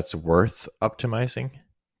product that's worth optimizing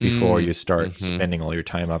before you start spending all your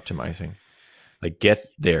time optimizing. Like get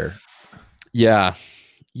there. Yeah.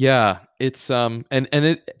 It's and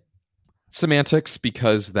it semantics,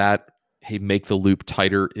 because that, hey, make the loop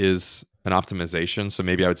tighter is an optimization. So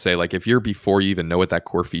maybe I would say, like, if you're before you even know what that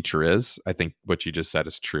core feature is, I think what you just said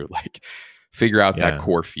is true. Like, figure out that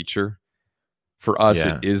core feature. For us,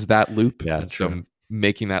 it is that loop. Yeah, and so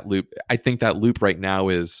making that loop, I think that loop right now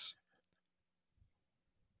is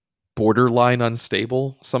borderline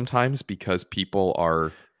unstable sometimes, because people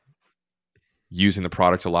are using the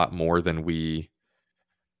product a lot more than we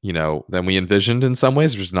envisioned in some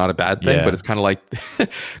ways, which is not a bad thing, but it's kind of like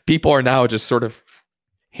people are now just sort of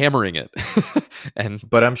hammering it.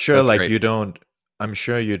 But I'm sure like great. I'm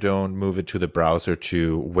sure you don't move it to the browser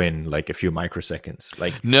to win like a few microseconds.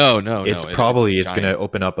 Like no, it's going to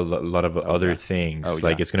open up a lot of other things.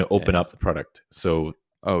 Like it's going to open up the product. So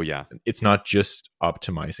it's not just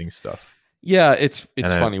optimizing stuff. Yeah, it's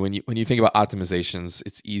funny when you think about optimizations,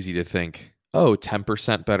 it's easy to think,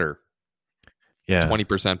 10% better.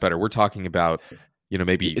 20% better. We're talking about,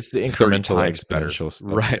 maybe it's the incremental exponential stuff.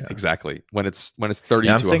 Right, exactly. When it's 30 to 100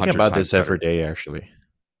 times. I'm thinking about this every day, actually.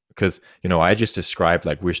 Because, I just described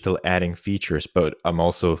like we're still adding features, but I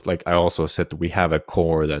also said that we have a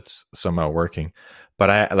core that's somehow working. But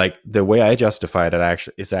I like the way I justify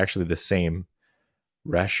it is actually the same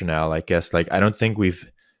rationale, I guess. Like I don't think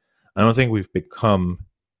we've become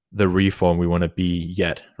the reform we want to be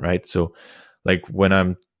yet, right? So like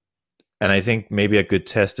and I think maybe a good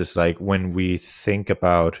test is like when we think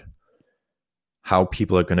about how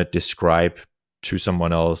people are going to describe to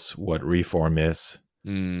someone else what reform is.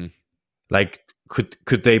 Like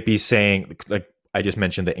could they be saying, like I just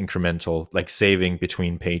mentioned the incremental, like saving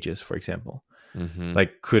between pages, for example.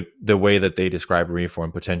 Like could the way that they describe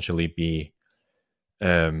reform potentially be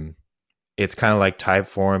it's kind of like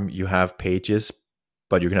Typeform. You have pages,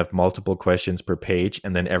 but you can have multiple questions per page,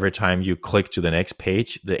 and then every time you click to the next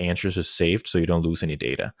page, the answers are saved so you don't lose any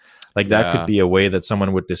data. Like that could be a way that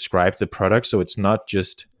someone would describe the product. So it's not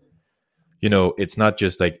just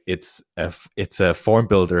like it's a form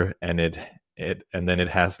builder and then it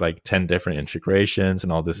has like 10 different integrations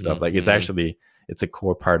and all this stuff. Like it's a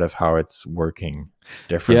core part of how it's working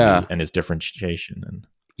differently and its differentiation. And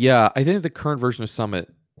I think the current version of Summit,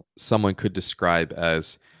 someone could describe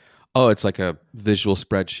as, it's like a visual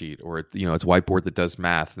spreadsheet, or it's whiteboard that does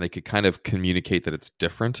math, and they could kind of communicate that it's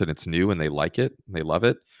different and it's new and they like it and they love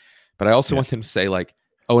it. But I also want them to say like,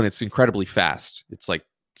 and it's incredibly fast. It's like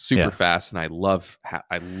super fast, and I love.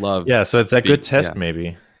 So it's a good test,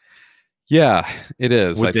 maybe. Yeah, it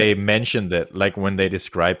is. Would they mention that, like when they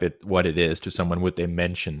describe it, what it is to someone? Would they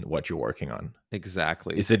mention what you're working on?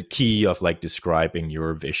 Exactly. Is it key of like describing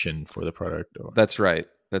your vision for the product? Or? That's right.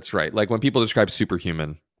 Like when people describe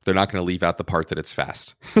Superhuman, they're not going to leave out the part that it's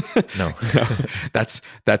fast. No.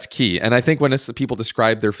 That's key. And I think when people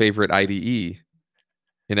describe their favorite IDE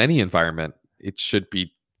in any environment, it should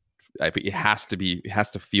be. It has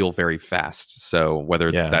to feel very fast. So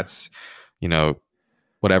whether that's,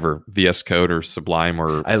 whatever, VS Code or Sublime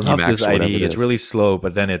or I love Emacs, this IDE. It's really slow,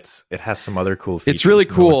 but then it has some other cool features. It's really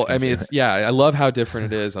cool. I mean, I love how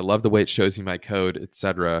different it is. I love the way it shows you my code,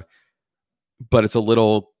 etc. But it's a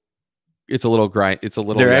little grind. It's a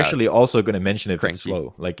little. They're actually also going to mention if it's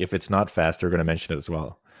slow. Like if it's not fast, they're going to mention it as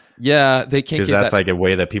well. Yeah, they can't, because that's like a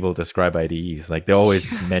way that people describe IDEs. Like they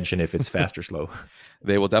always mention if it's fast or slow.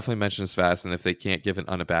 They will definitely mention it's fast, and if they can't give an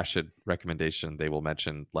unabashed recommendation, they will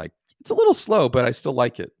mention like it's a little slow, but I still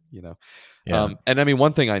like it. And I mean,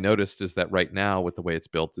 one thing I noticed is that right now, with the way it's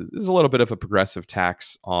built, there's a little bit of a progressive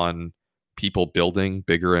tax on people building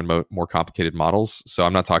bigger and more complicated models. So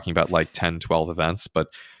I'm not talking about like 10, 12 events, but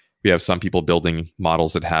we have some people building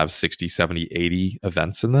models that have 60, 70, 80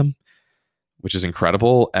 events in them, which is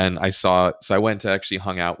incredible. And I went to actually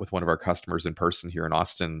hung out with one of our customers in person here in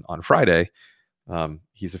Austin on Friday.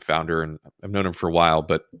 He's a founder and I've known him for a while,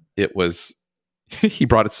 but he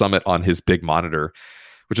brought a Summit on his big monitor,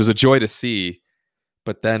 which was a joy to see.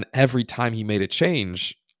 But then every time he made a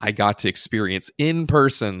change, I got to experience in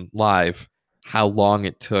person live how long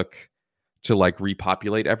it took to like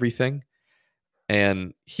repopulate everything.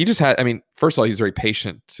 And he just first of all, he's very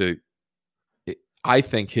patient I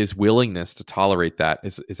think his willingness to tolerate that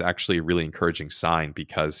is actually a really encouraging sign,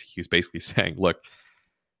 because he was basically saying, look,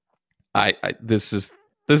 this is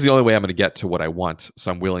this is the only way I'm going to get to what I want.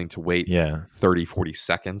 So I'm willing to wait Yeah. 30, 40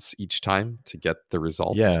 seconds each time to get the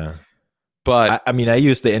results. Yeah. But I mean, I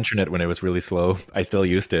used the internet when it was really slow. I still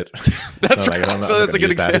used it. That's right. So that's a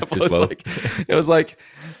good example. It was like,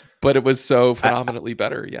 but it was so phenomenally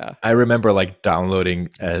better. Yeah. I remember like downloading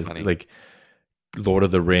like Lord of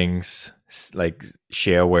the Rings, like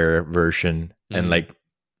shareware version, and like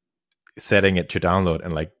setting it to download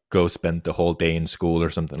and like go spend the whole day in school or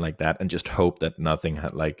something like that, and just hope that nothing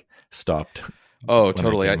had like stopped. Oh,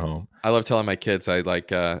 totally. I love telling my kids I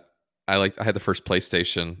had the first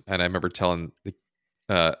PlayStation, and I remember telling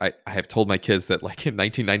I have told my kids that like in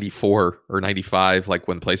 1994 or 95, like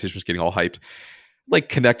when PlayStation was getting all hyped, like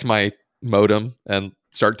connect my modem and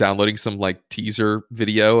start downloading some like teaser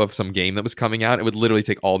video of some game that was coming out. It would literally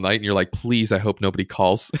take all night, and you're like, please, I hope nobody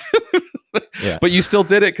calls. Yeah. But you still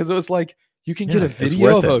did it because it was like, you can get a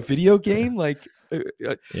video of a video game. Like,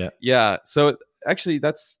 yeah. So actually,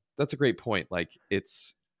 that's a great point. Like, at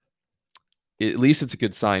least it's a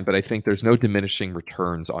good sign. But I think there's no diminishing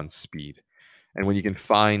returns on speed. And when you can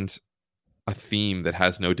find a theme that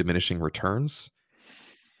has no diminishing returns,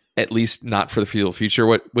 at least not for the foreseeable future.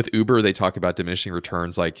 With Uber, they talk about diminishing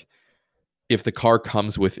returns. Like, if the car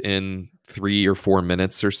comes within 3 or 4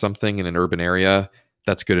 minutes or something in an urban area,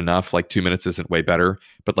 that's good enough. Like 2 minutes isn't way better,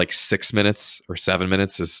 but like 6 minutes or 7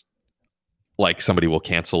 minutes is like somebody will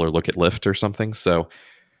cancel or look at Lyft or something. So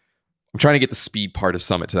I'm trying to get the speed part of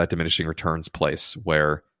Summit to that diminishing returns place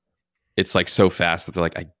where it's like so fast that they're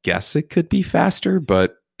like, I guess it could be faster,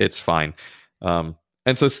 but it's fine. And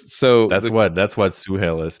so that's what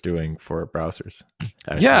Suhail is doing for browsers.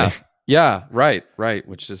 Actually. Yeah, right.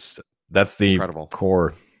 Which is that's the incredible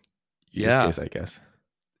core use case, I guess.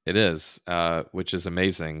 It is, which is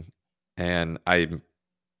amazing. And I'm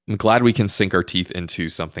glad we can sink our teeth into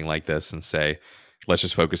something like this and say, let's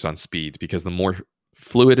just focus on speed, because the more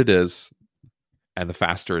fluid it is and the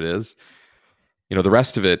faster it is, the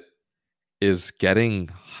rest of it is getting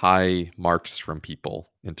high marks from people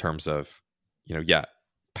in terms of,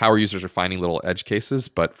 power users are finding little edge cases,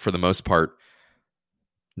 but for the most part,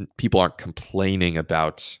 people aren't complaining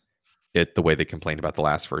about it the way they complained about the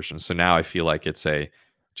last version. So now I feel like it's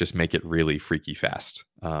just make it really freaky fast.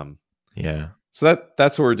 So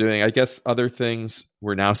that's what we're doing. I guess other things,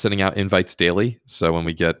 we're now sending out invites daily. So when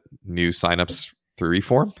we get new signups through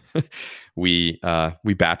Reform, we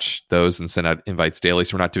batch those and send out invites daily.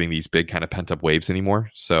 So we're not doing these big kind of pent up waves anymore.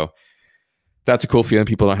 So that's a cool feeling.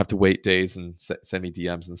 People don't have to wait days and send me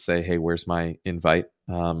DMs and say, hey, where's my invite?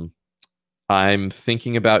 I'm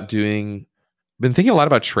thinking about been thinking a lot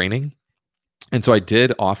about training. And so I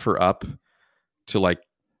did offer up to like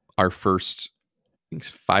our first, I think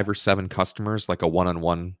 5 or 7 customers, like a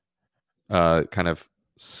one-on-one kind of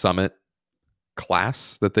Summit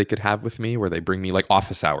class that they could have with me, where they bring me like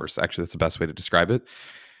office hours. Actually, that's the best way to describe it.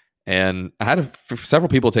 And I had several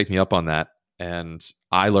people take me up on that. And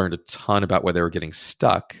I learned a ton about where they were getting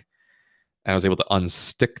stuck. And I was able to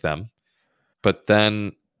unstick them. But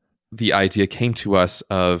then the idea came to us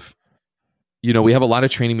of, we have a lot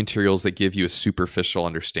of training materials that give you a superficial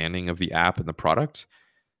understanding of the app and the product.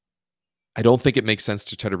 I don't think it makes sense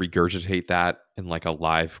to try to regurgitate that in like a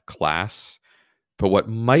live class. But what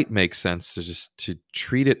might make sense is just to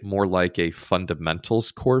treat it more like a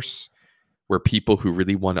fundamentals course, where people who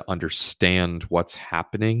really want to understand what's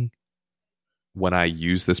happening when I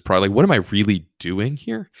use this product, like what am I really doing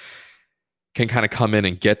here, can kind of come in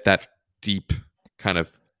and get that deep kind of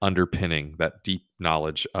underpinning, that deep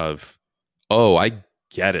knowledge of, oh, I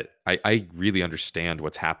get it. I really understand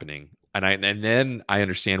what's happening. And then I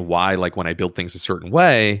understand why, like when I build things a certain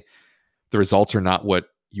way, the results are not what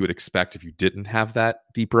you would expect if you didn't have that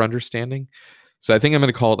deeper understanding. So I think I'm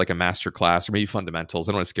going to call it like a master class, or maybe fundamentals.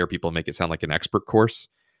 I don't want to scare people and make it sound like an expert course,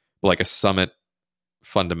 but like a Summit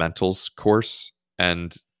fundamentals course,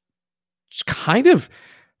 and kind of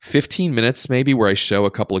 15 minutes maybe where I show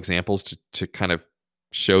a couple examples to kind of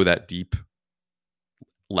show that deeper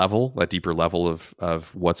level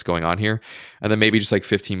of what's going on here. And then maybe just like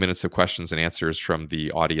 15 minutes of questions and answers from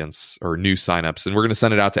the audience or new signups. And we're going to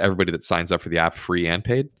send it out to everybody that signs up for the app, free and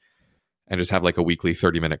paid, and just have like a weekly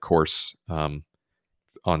 30-minute course on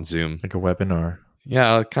Zoom. Like a webinar.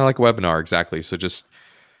 Yeah, kind of like a webinar, exactly. So just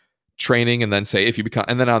training, and then say, if you become,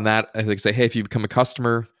 and then on that, I think say, hey, if you become a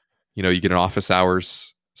customer, you get an office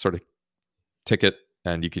hours sort of ticket,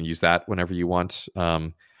 and you can use that whenever you want.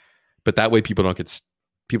 But that way people don't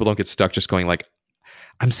get stuck just going like,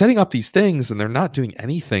 I'm setting up these things and they're not doing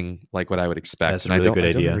anything like what I would expect. That's a really good idea.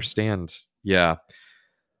 I don't understand. Yeah.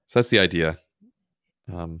 So that's the idea.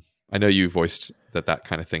 I know you voiced that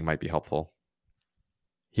kind of thing might be helpful.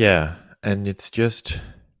 Yeah. And it's just,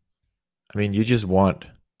 I mean, you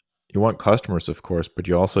want customers, of course, but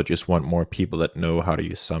you also just want more people that know how to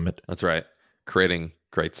use Summit. That's right. Creating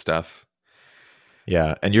great stuff.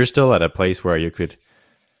 Yeah, and you're still at a place where you could,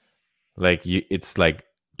 like, it's like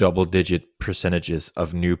double-digit percentages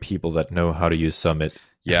of new people that know how to use Summit.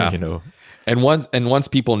 Yeah, you know. And once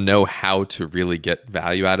people know how to really get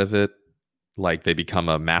value out of it, like they become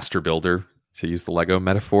a master builder, to use the Lego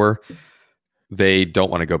metaphor, they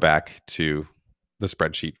don't want to go back to the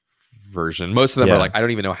spreadsheet version. Most of them are like, I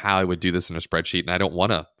don't even know how I would do this in a spreadsheet, and I don't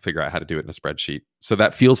want to figure out how to do it in a spreadsheet. So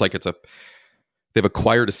that feels like they've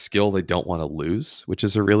acquired a skill they don't want to lose, which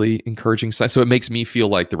is a really encouraging sign. So it makes me feel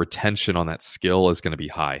like the retention on that skill is going to be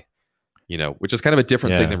high, which is kind of a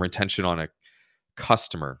different thing than retention on a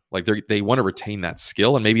customer. Like they want to retain that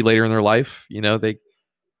skill, and maybe later in their life,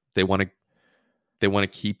 they want to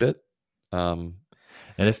keep it.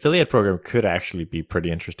 An affiliate program could actually be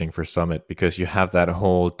pretty interesting for Summit, because you have that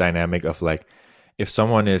whole dynamic of like, if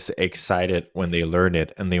someone is excited when they learn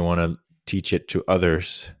it and they want to teach it to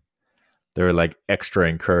others, they're like extra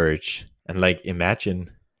encouraged. And like,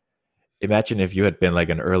 imagine if you had been like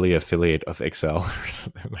an early affiliate of Excel or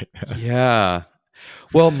something like that. Yeah.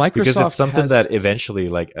 Well, Microsoft, because it's something that eventually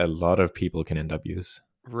like a lot of people can end up using.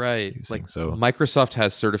 Like, so Microsoft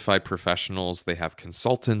has certified professionals, they have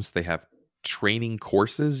consultants, they have training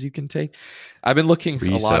courses you can take. I've been looking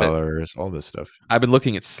resellers, a lot at all this stuff. I've been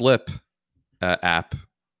looking at Slip app,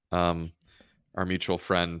 our mutual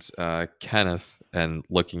friend Kenneth, and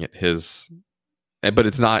looking at his, but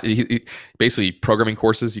it's not basically programming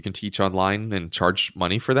courses you can teach online and charge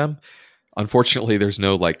money for them. Unfortunately, there's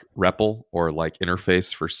no like REPL or like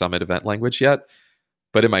interface for Summit event language yet.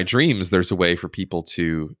 But in my dreams, there's a way for people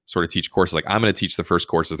to sort of teach courses. Like, I'm going to teach the first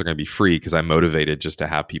courses. They're going to be free because I'm motivated just to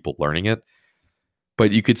have people learning it.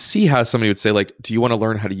 But you could see how somebody would say, like, do you want to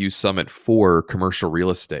learn how to use Summit for commercial real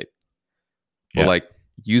estate? Yeah. Or like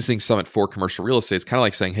using Summit for commercial real estate, it's kind of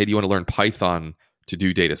like saying, hey, do you want to learn Python to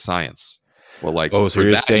do data science? Well, like, so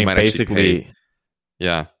you're saying basically,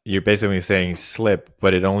 yeah, you're basically saying Slip,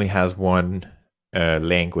 but it only has one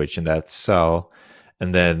language, and that's Cell.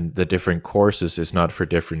 And then the different courses is not for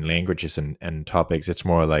different languages and topics. It's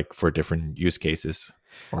more like for different use cases.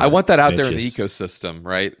 I want that out there in the ecosystem,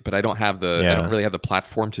 right? But I don't have I don't really have the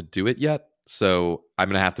platform to do it yet. So I'm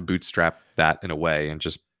going to have to bootstrap that in a way and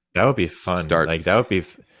just that would be fun. Like that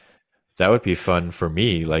would be fun for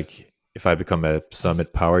me. Like if I become a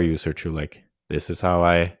Summit power user to like, this is how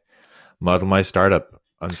I model my startup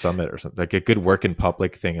on Summit or something, like a good work in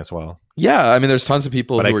public thing as well. Yeah, I mean, there's tons of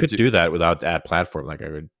people. But I could do that without ad platform. Like I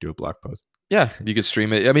would do a blog post. Yeah, you could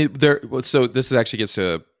stream it. I mean, so this actually gets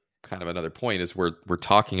to kind of another point, is we're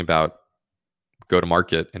talking about go to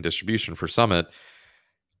market and distribution for Summit.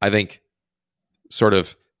 I think sort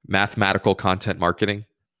of mathematical content marketing,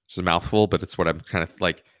 which is a mouthful, but it's what I'm kind of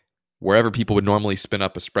like. Wherever people would normally spin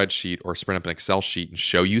up a spreadsheet or spin up an Excel sheet and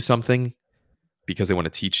show you something because they want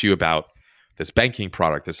to teach you about this banking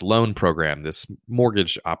product, this loan program, this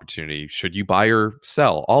mortgage opportunity, should you buy or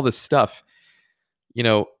sell, all this stuff,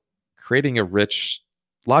 creating a rich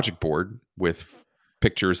logic board with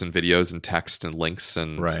pictures and videos and text and links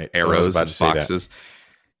and arrows and boxes.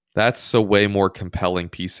 That's a way more compelling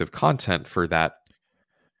piece of content for that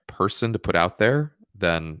person to put out there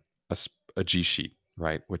than a G sheet,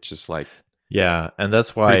 right? Which is like, yeah, and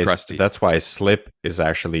that's why Slip is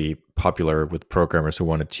actually popular with programmers who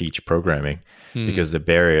want to teach programming, because the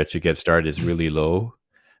barrier to get started is really low,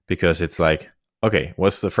 because it's like, okay,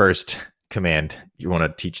 what's the first command you want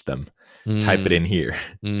to teach them? Type it in here,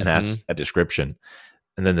 and that's a description,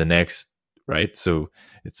 and then the next, right? So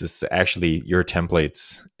it's just actually your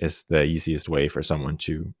templates is the easiest way for someone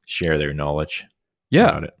to share their knowledge.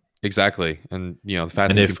 Yeah, exactly. And the fact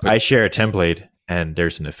and if I share a template and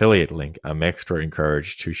there's an affiliate link, I'm extra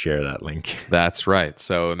encouraged to share that link. That's right.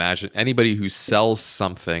 So imagine anybody who sells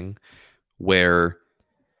something where,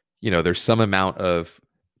 there's some amount of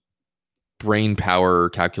brain power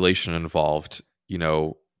calculation involved. I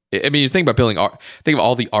mean, you think about think of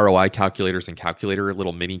all the ROI calculators and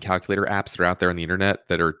little mini calculator apps that are out there on the internet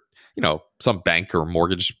that are, some bank or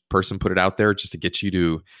mortgage person put it out there just to get you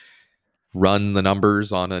to run the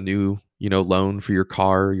numbers on a new loan for your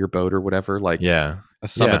car, your boat, or whatever. Like, a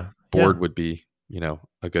Summit board would be,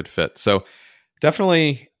 a good fit. So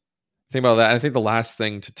definitely think about that. I think the last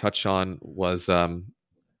thing to touch on was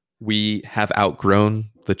we have outgrown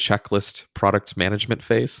the checklist product management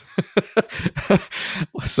phase.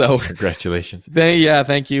 So congratulations.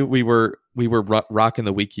 Thank you. We were rocking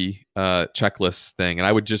the wiki checklist thing, and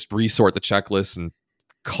I would just resort the checklists and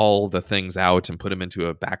call the things out and put them into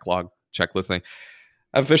a backlog checklist thing.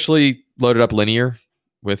 I've officially loaded up Linear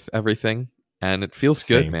with everything, and it feels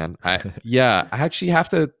good, man. I actually have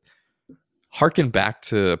to harken back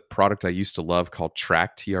to a product I used to love called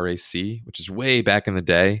Trac, TRAC, which is way back in the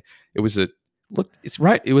day. It was it's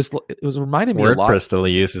right. It was reminding me a lot. WordPress still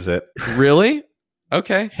uses it. Really?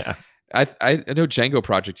 Okay. Yeah. I know Django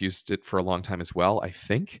Project used it for a long time as well, I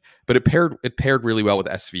think, but it paired really well with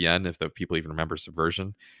SVN, if the people even remember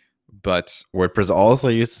Subversion. But WordPress also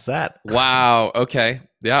uses that. Wow. Okay.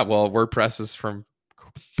 Yeah. Well, WordPress is from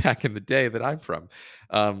back in the day that I'm from.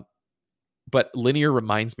 But Linear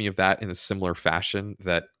reminds me of that in a similar fashion,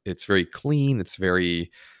 that it's very clean. It's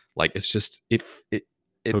very it's just, it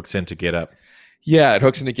hooks into GitHub. Yeah. It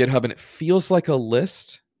hooks into GitHub, and it feels like a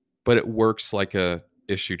list, but it works like a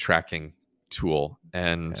issue tracking tool.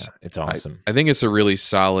 And it's awesome. I think it's a really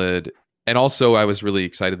solid. And also, I was really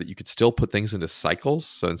excited that you could still put things into cycles.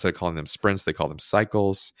 So instead of calling them sprints, they call them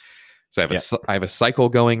cycles. So I have a cycle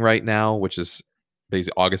going right now, which is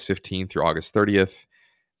basically August 15th through August 30th.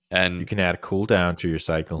 And you can add a cooldown to your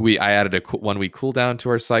cycle. I added a 1 week cooldown to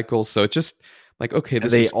our cycles. So it just okay,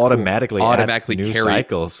 this is automatically new carry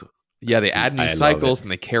cycles. Yeah, they add new cycles, and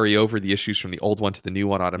they carry over the issues from the old one to the new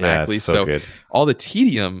one automatically. Yeah, so good. All the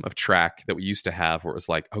tedium of Trac that we used to have, where it was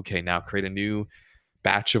okay, now create a new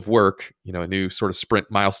batch of work, a new sort of sprint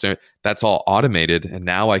milestone, that's all automated. And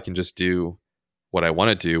now I can just do what I want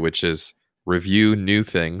to do, which is review new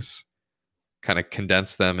things, kind of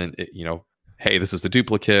condense them, and hey, this is the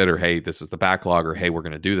duplicate, or hey, this is the backlog, or hey, we're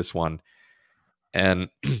going to do this one. And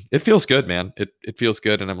it feels good, man. It feels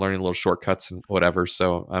good, and I'm learning little shortcuts and whatever.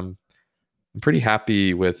 So I'm pretty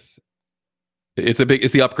happy with it's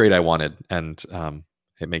the upgrade I wanted, and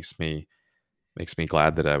it makes me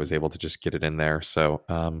glad that I was able to just get it in there. So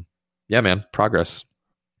yeah, man, progress.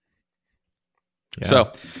 Yeah.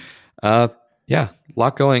 So a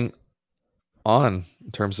lot going on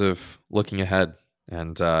in terms of looking ahead,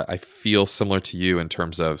 and I feel similar to you in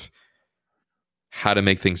terms of how to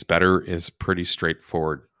make things better is pretty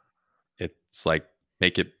straightforward. It's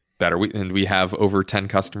make it better. We have over 10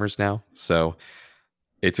 customers now, so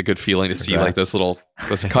it's a good feeling to see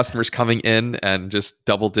those customers coming in and just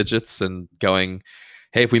double digits and going,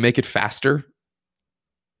 hey, if we make it faster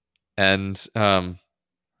and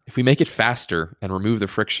remove the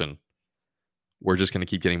friction, we're just going to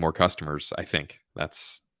keep getting more customers. I think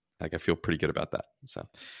that's I feel pretty good about that. So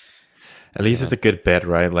at least it's a good bet,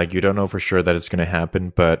 right? You don't know for sure that it's going to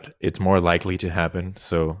happen, but it's more likely to happen.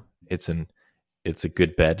 So it's a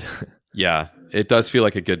good bet. Yeah, it does feel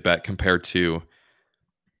like a good bet compared to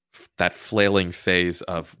that flailing phase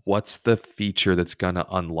of what's the feature that's going to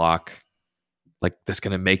unlock, that's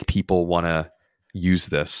going to make people want to use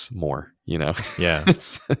this more, Yeah. Yeah,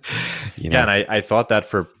 and I thought that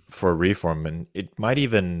for Reform, and it might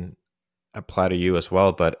even apply to you as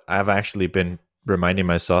well, but I've actually been reminding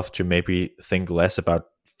myself to maybe think less about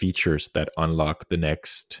features that unlock the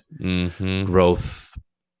next growth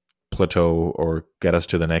plateau or get us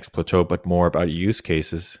to the next plateau, but more about use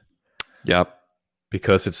cases. Yep.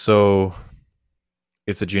 Because it's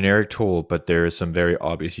a generic tool, but there are some very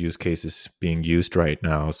obvious use cases being used right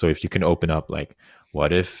now. So if you can open up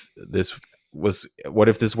what if this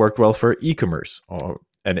worked well for e-commerce,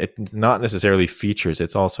 and it's not necessarily features,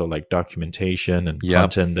 it's also documentation and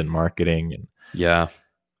content and marketing and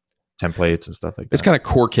templates and stuff like that. It's kind of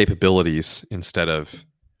core capabilities instead of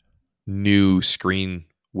new screen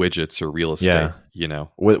widgets or real estate.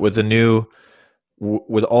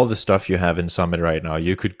 With all the stuff you have in Summit right now,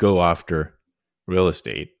 you could go after real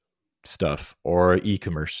estate stuff or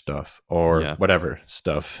e-commerce stuff or whatever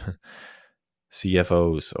stuff,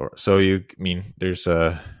 CFOs, or there's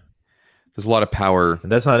a lot of power.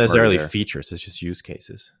 And that's not necessarily features; it's just use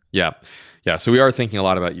cases. Yeah. So we are thinking a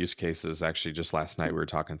lot about use cases. Actually, just last night we were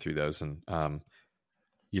talking through those, and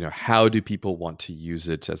how do people want to use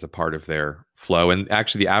it as a part of their flow? And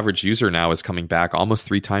actually, the average user now is coming back almost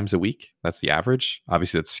 3 times a week. That's the average.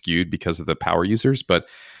 Obviously, that's skewed because of the power users, but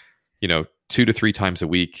 2 to 3 times a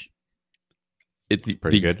week.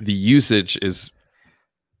 Pretty good. The usage is,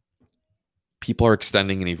 people are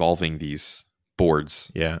extending and evolving these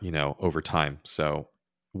boards, over time. So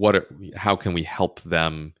how can we help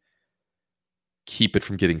them keep it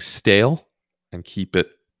from getting stale and keep it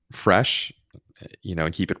fresh,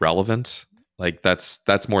 and keep it relevant?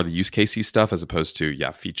 That's more the use casey stuff as opposed to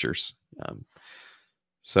features.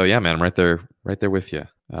 So yeah, man, I'm right there with you.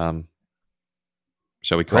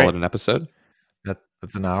 Shall we call it an episode?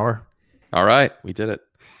 That's an hour. All right, we did it.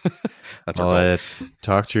 That's I'll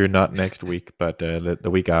talk to you not next week, but the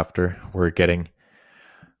week after. We're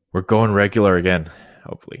going regular again,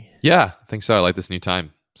 hopefully. Yeah, I think so. I like this new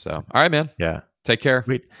time. So, all right, man. Yeah. Take care.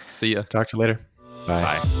 Sweet. See ya. Talk to you later. Bye.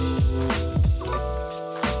 Bye.